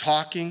is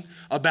talking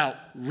about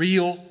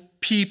real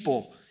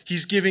people.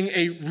 He's giving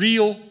a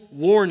real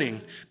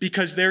warning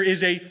because there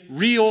is a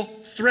real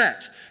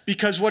threat.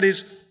 Because what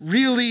is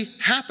really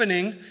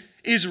happening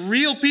is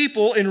real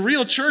people in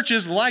real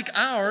churches like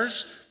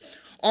ours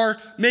are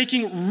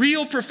making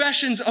real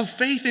professions of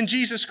faith in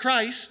Jesus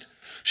Christ,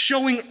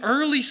 showing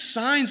early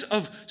signs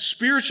of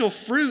spiritual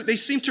fruit. They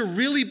seem to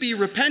really be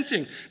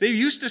repenting. They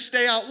used to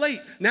stay out late.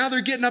 Now they're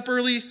getting up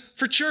early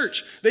for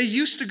church. They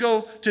used to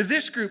go to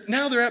this group.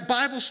 Now they're at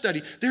Bible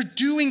study. They're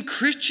doing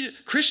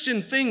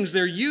Christian things.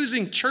 They're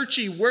using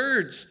churchy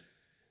words.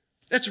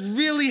 That's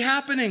really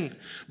happening.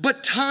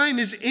 But time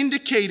is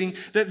indicating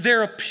that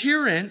their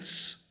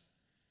appearance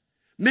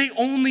may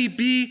only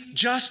be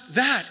just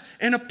that,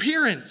 an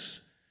appearance,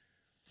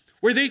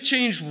 where they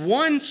change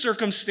one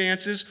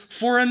circumstances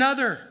for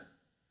another.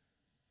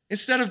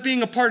 Instead of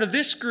being a part of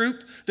this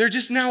group, they're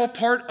just now a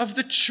part of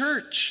the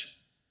church.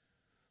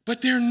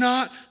 But they're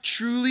not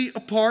truly a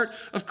part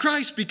of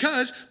Christ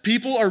because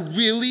people are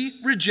really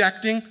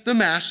rejecting the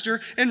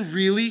master and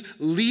really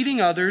leading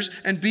others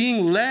and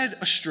being led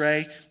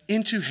astray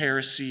into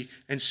heresy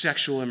and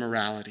sexual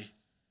immorality.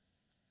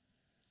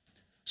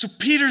 So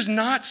Peter's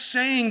not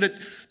saying that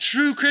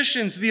true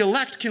Christians, the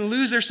elect, can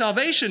lose their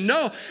salvation.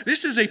 No,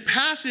 this is a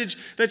passage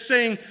that's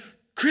saying,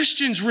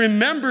 Christians,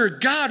 remember,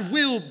 God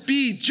will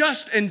be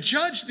just and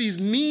judge these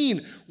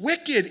mean,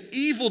 wicked,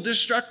 evil,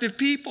 destructive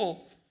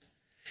people.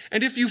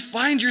 And if you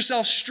find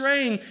yourself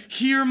straying,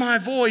 hear my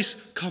voice,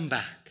 come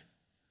back.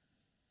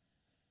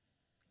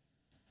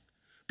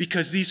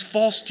 Because these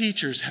false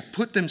teachers have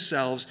put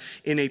themselves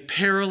in a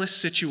perilous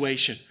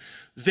situation.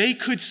 They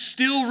could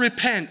still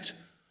repent,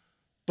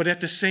 but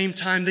at the same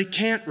time, they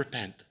can't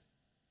repent.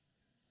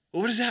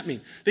 Well, what does that mean?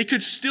 They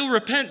could still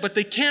repent, but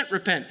they can't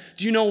repent.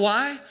 Do you know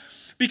why?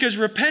 Because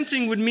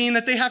repenting would mean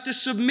that they have to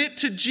submit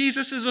to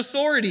Jesus'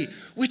 authority,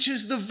 which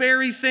is the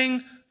very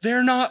thing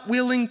they're not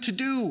willing to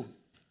do.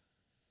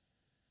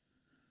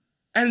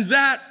 And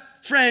that,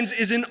 friends,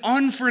 is an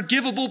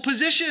unforgivable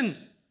position.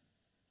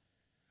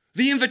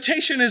 The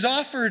invitation is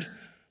offered,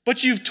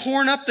 but you've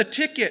torn up the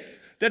ticket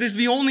that is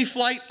the only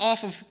flight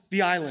off of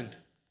the island.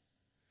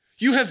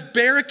 You have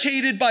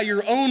barricaded by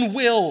your own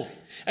will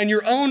and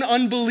your own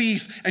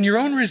unbelief and your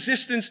own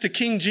resistance to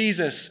King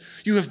Jesus.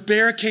 You have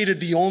barricaded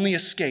the only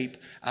escape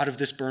out of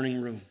this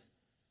burning room.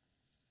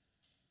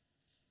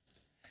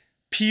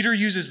 Peter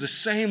uses the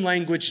same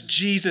language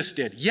Jesus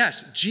did.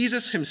 Yes,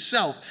 Jesus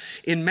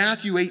himself in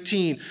Matthew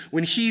 18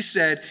 when he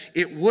said,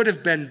 it would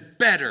have been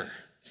better.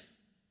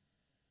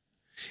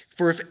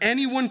 For if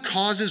anyone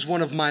causes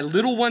one of my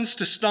little ones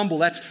to stumble,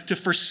 that's to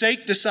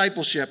forsake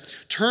discipleship,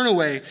 turn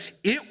away,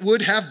 it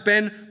would have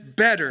been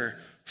better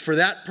for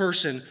that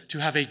person to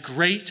have a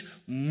great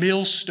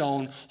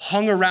millstone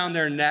hung around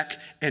their neck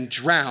and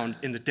drowned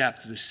in the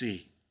depth of the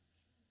sea.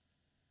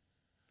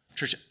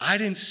 Church, I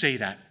didn't say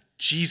that.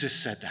 Jesus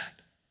said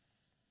that.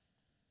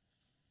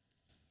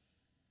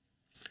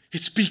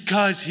 It's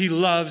because he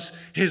loves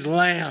his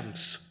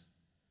lambs.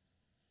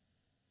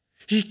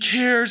 He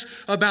cares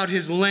about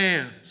his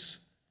lambs.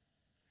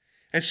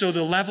 And so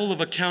the level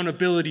of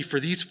accountability for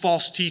these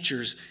false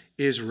teachers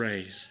is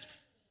raised.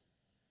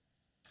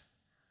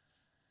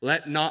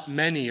 Let not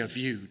many of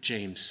you,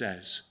 James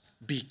says,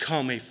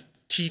 become a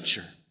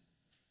teacher.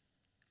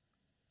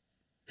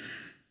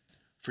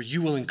 for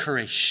you will incur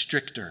a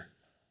stricter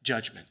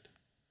judgment.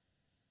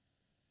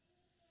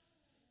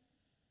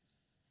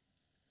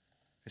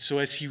 And so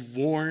as he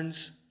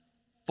warns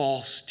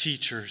false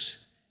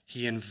teachers,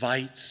 he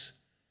invites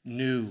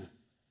new,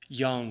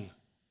 young,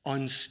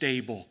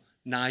 unstable,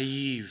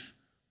 naive,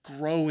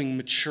 growing,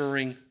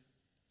 maturing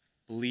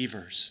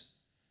believers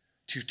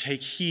to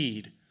take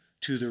heed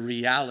to the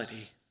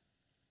reality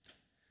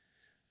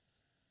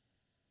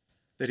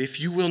that if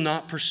you will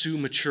not pursue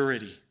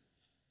maturity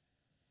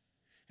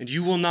and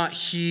you will not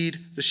heed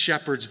the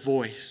shepherd's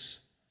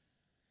voice,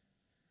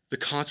 the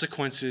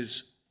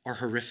consequences are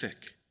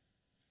horrific.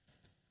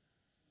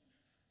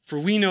 For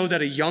we know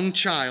that a young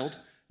child,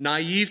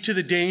 naive to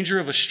the danger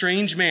of a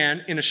strange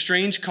man in a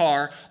strange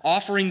car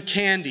offering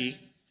candy,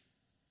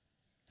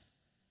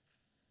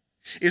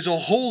 is a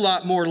whole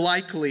lot more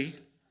likely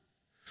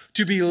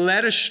to be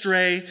led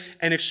astray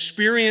and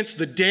experience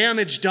the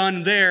damage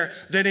done there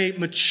than a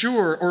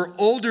mature or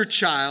older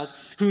child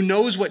who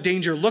knows what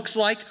danger looks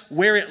like,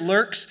 where it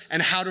lurks,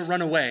 and how to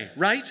run away,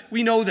 right?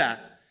 We know that.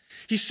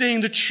 He's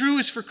saying the true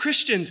is for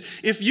Christians.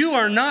 If you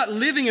are not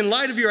living in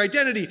light of your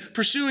identity,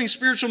 pursuing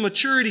spiritual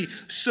maturity,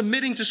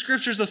 submitting to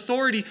Scripture's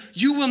authority,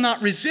 you will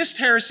not resist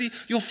heresy.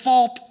 You'll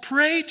fall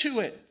prey to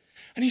it.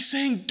 And he's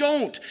saying,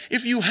 don't.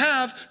 If you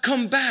have,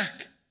 come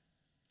back.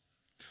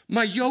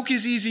 My yoke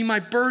is easy,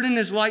 my burden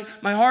is light,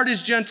 my heart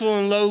is gentle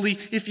and lowly.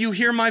 If you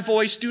hear my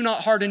voice, do not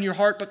harden your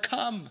heart, but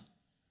come.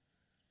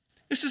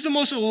 This is the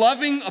most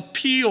loving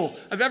appeal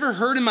I've ever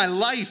heard in my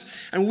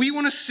life. And we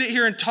want to sit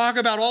here and talk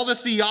about all the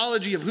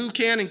theology of who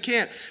can and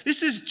can't.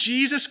 This is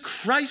Jesus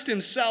Christ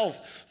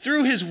himself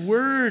through his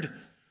word,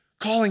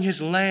 calling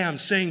his lamb,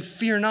 saying,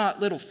 fear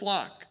not, little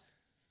flock,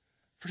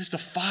 for it is the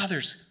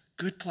Father's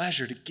good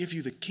pleasure to give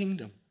you the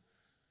kingdom.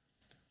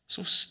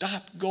 So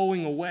stop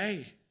going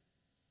away,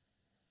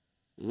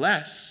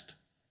 lest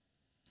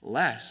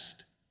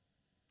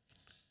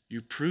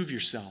you prove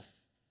yourself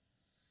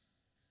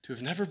to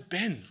have never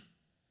been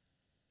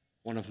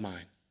one of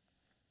mine.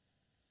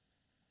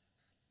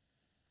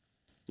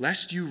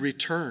 Lest you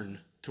return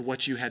to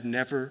what you had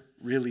never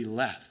really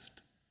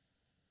left,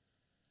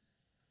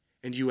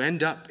 and you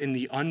end up in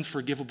the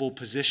unforgivable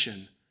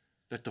position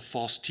that the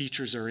false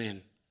teachers are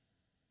in,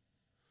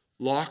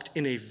 locked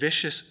in a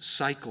vicious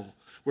cycle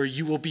where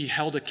you will be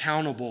held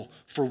accountable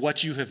for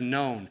what you have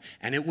known,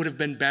 and it would have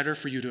been better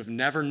for you to have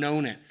never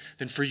known it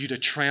than for you to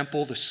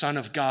trample the Son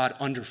of God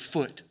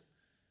underfoot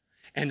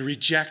and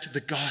reject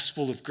the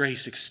gospel of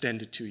grace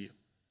extended to you.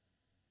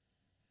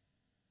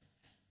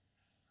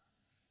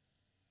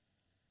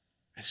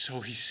 And so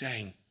he's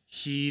saying,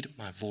 heed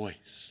my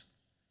voice.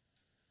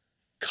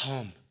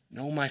 Come,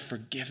 know my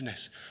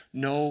forgiveness,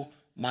 know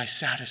my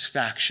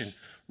satisfaction,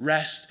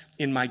 rest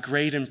in my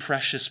great and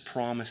precious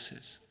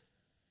promises.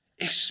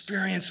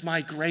 Experience my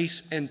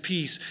grace and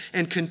peace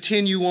and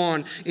continue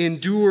on,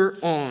 endure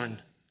on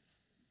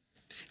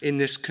in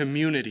this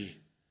community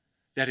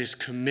that is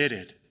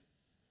committed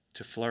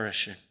to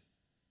flourishing.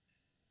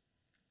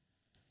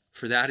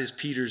 For that is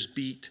Peter's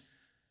beat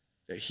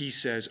that he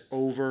says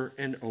over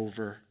and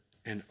over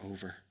and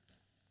over.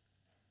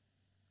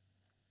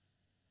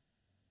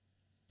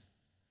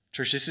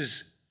 Church, this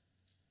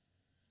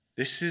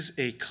is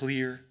a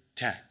clear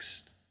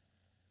text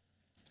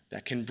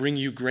that can bring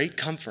you great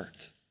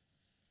comfort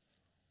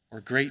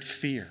or great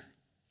fear.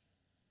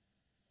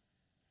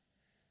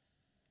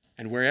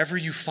 And wherever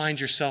you find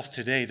yourself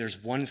today,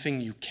 there's one thing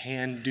you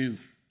can do,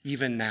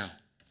 even now.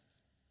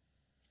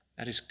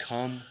 That is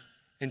come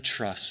and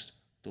trust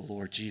the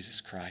Lord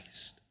Jesus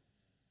Christ.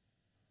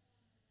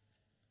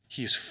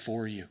 He is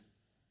for you.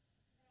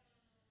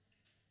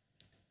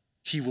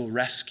 He will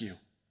rescue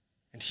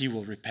and he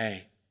will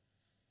repay.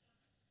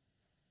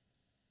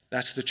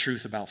 That's the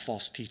truth about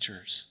false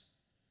teachers.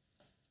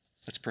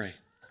 Let's pray.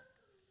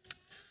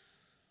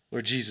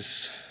 Lord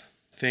Jesus,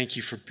 thank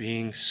you for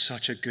being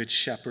such a good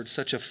shepherd,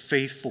 such a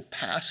faithful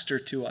pastor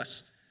to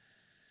us.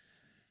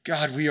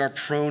 God, we are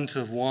prone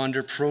to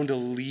wander, prone to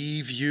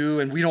leave you,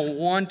 and we don't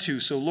want to.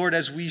 So Lord,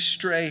 as we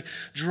stray,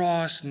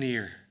 draw us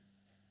near.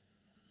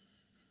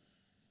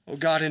 Oh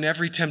God, in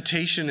every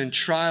temptation and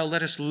trial,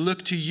 let us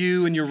look to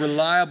you and your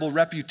reliable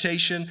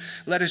reputation.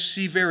 Let us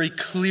see very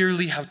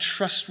clearly how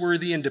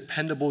trustworthy and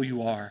dependable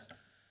you are.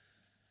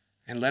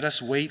 And let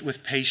us wait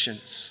with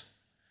patience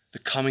the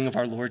coming of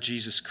our Lord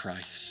Jesus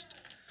Christ.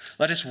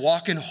 Let us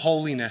walk in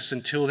holiness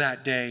until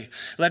that day.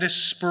 Let us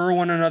spur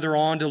one another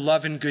on to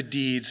love and good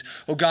deeds.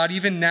 Oh God,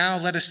 even now,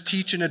 let us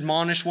teach and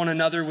admonish one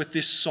another with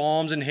these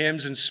psalms and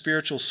hymns and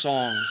spiritual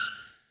songs,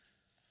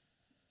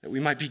 that we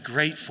might be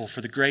grateful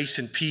for the grace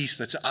and peace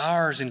that's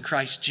ours in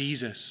Christ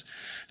Jesus,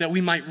 that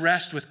we might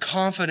rest with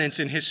confidence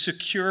in his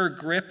secure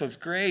grip of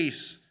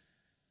grace,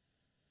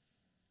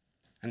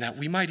 and that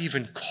we might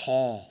even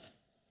call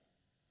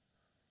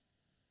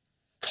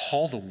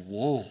the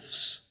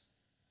wolves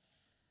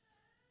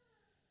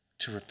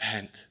to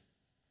repent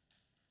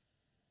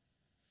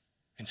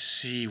and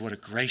see what a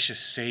gracious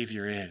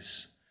Savior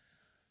is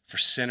for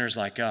sinners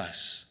like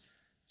us,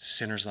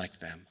 sinners like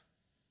them.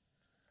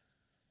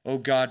 Oh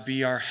God,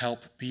 be our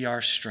help, be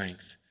our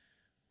strength.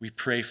 We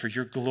pray for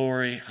your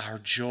glory, our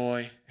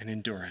joy, and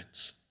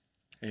endurance.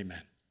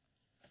 Amen.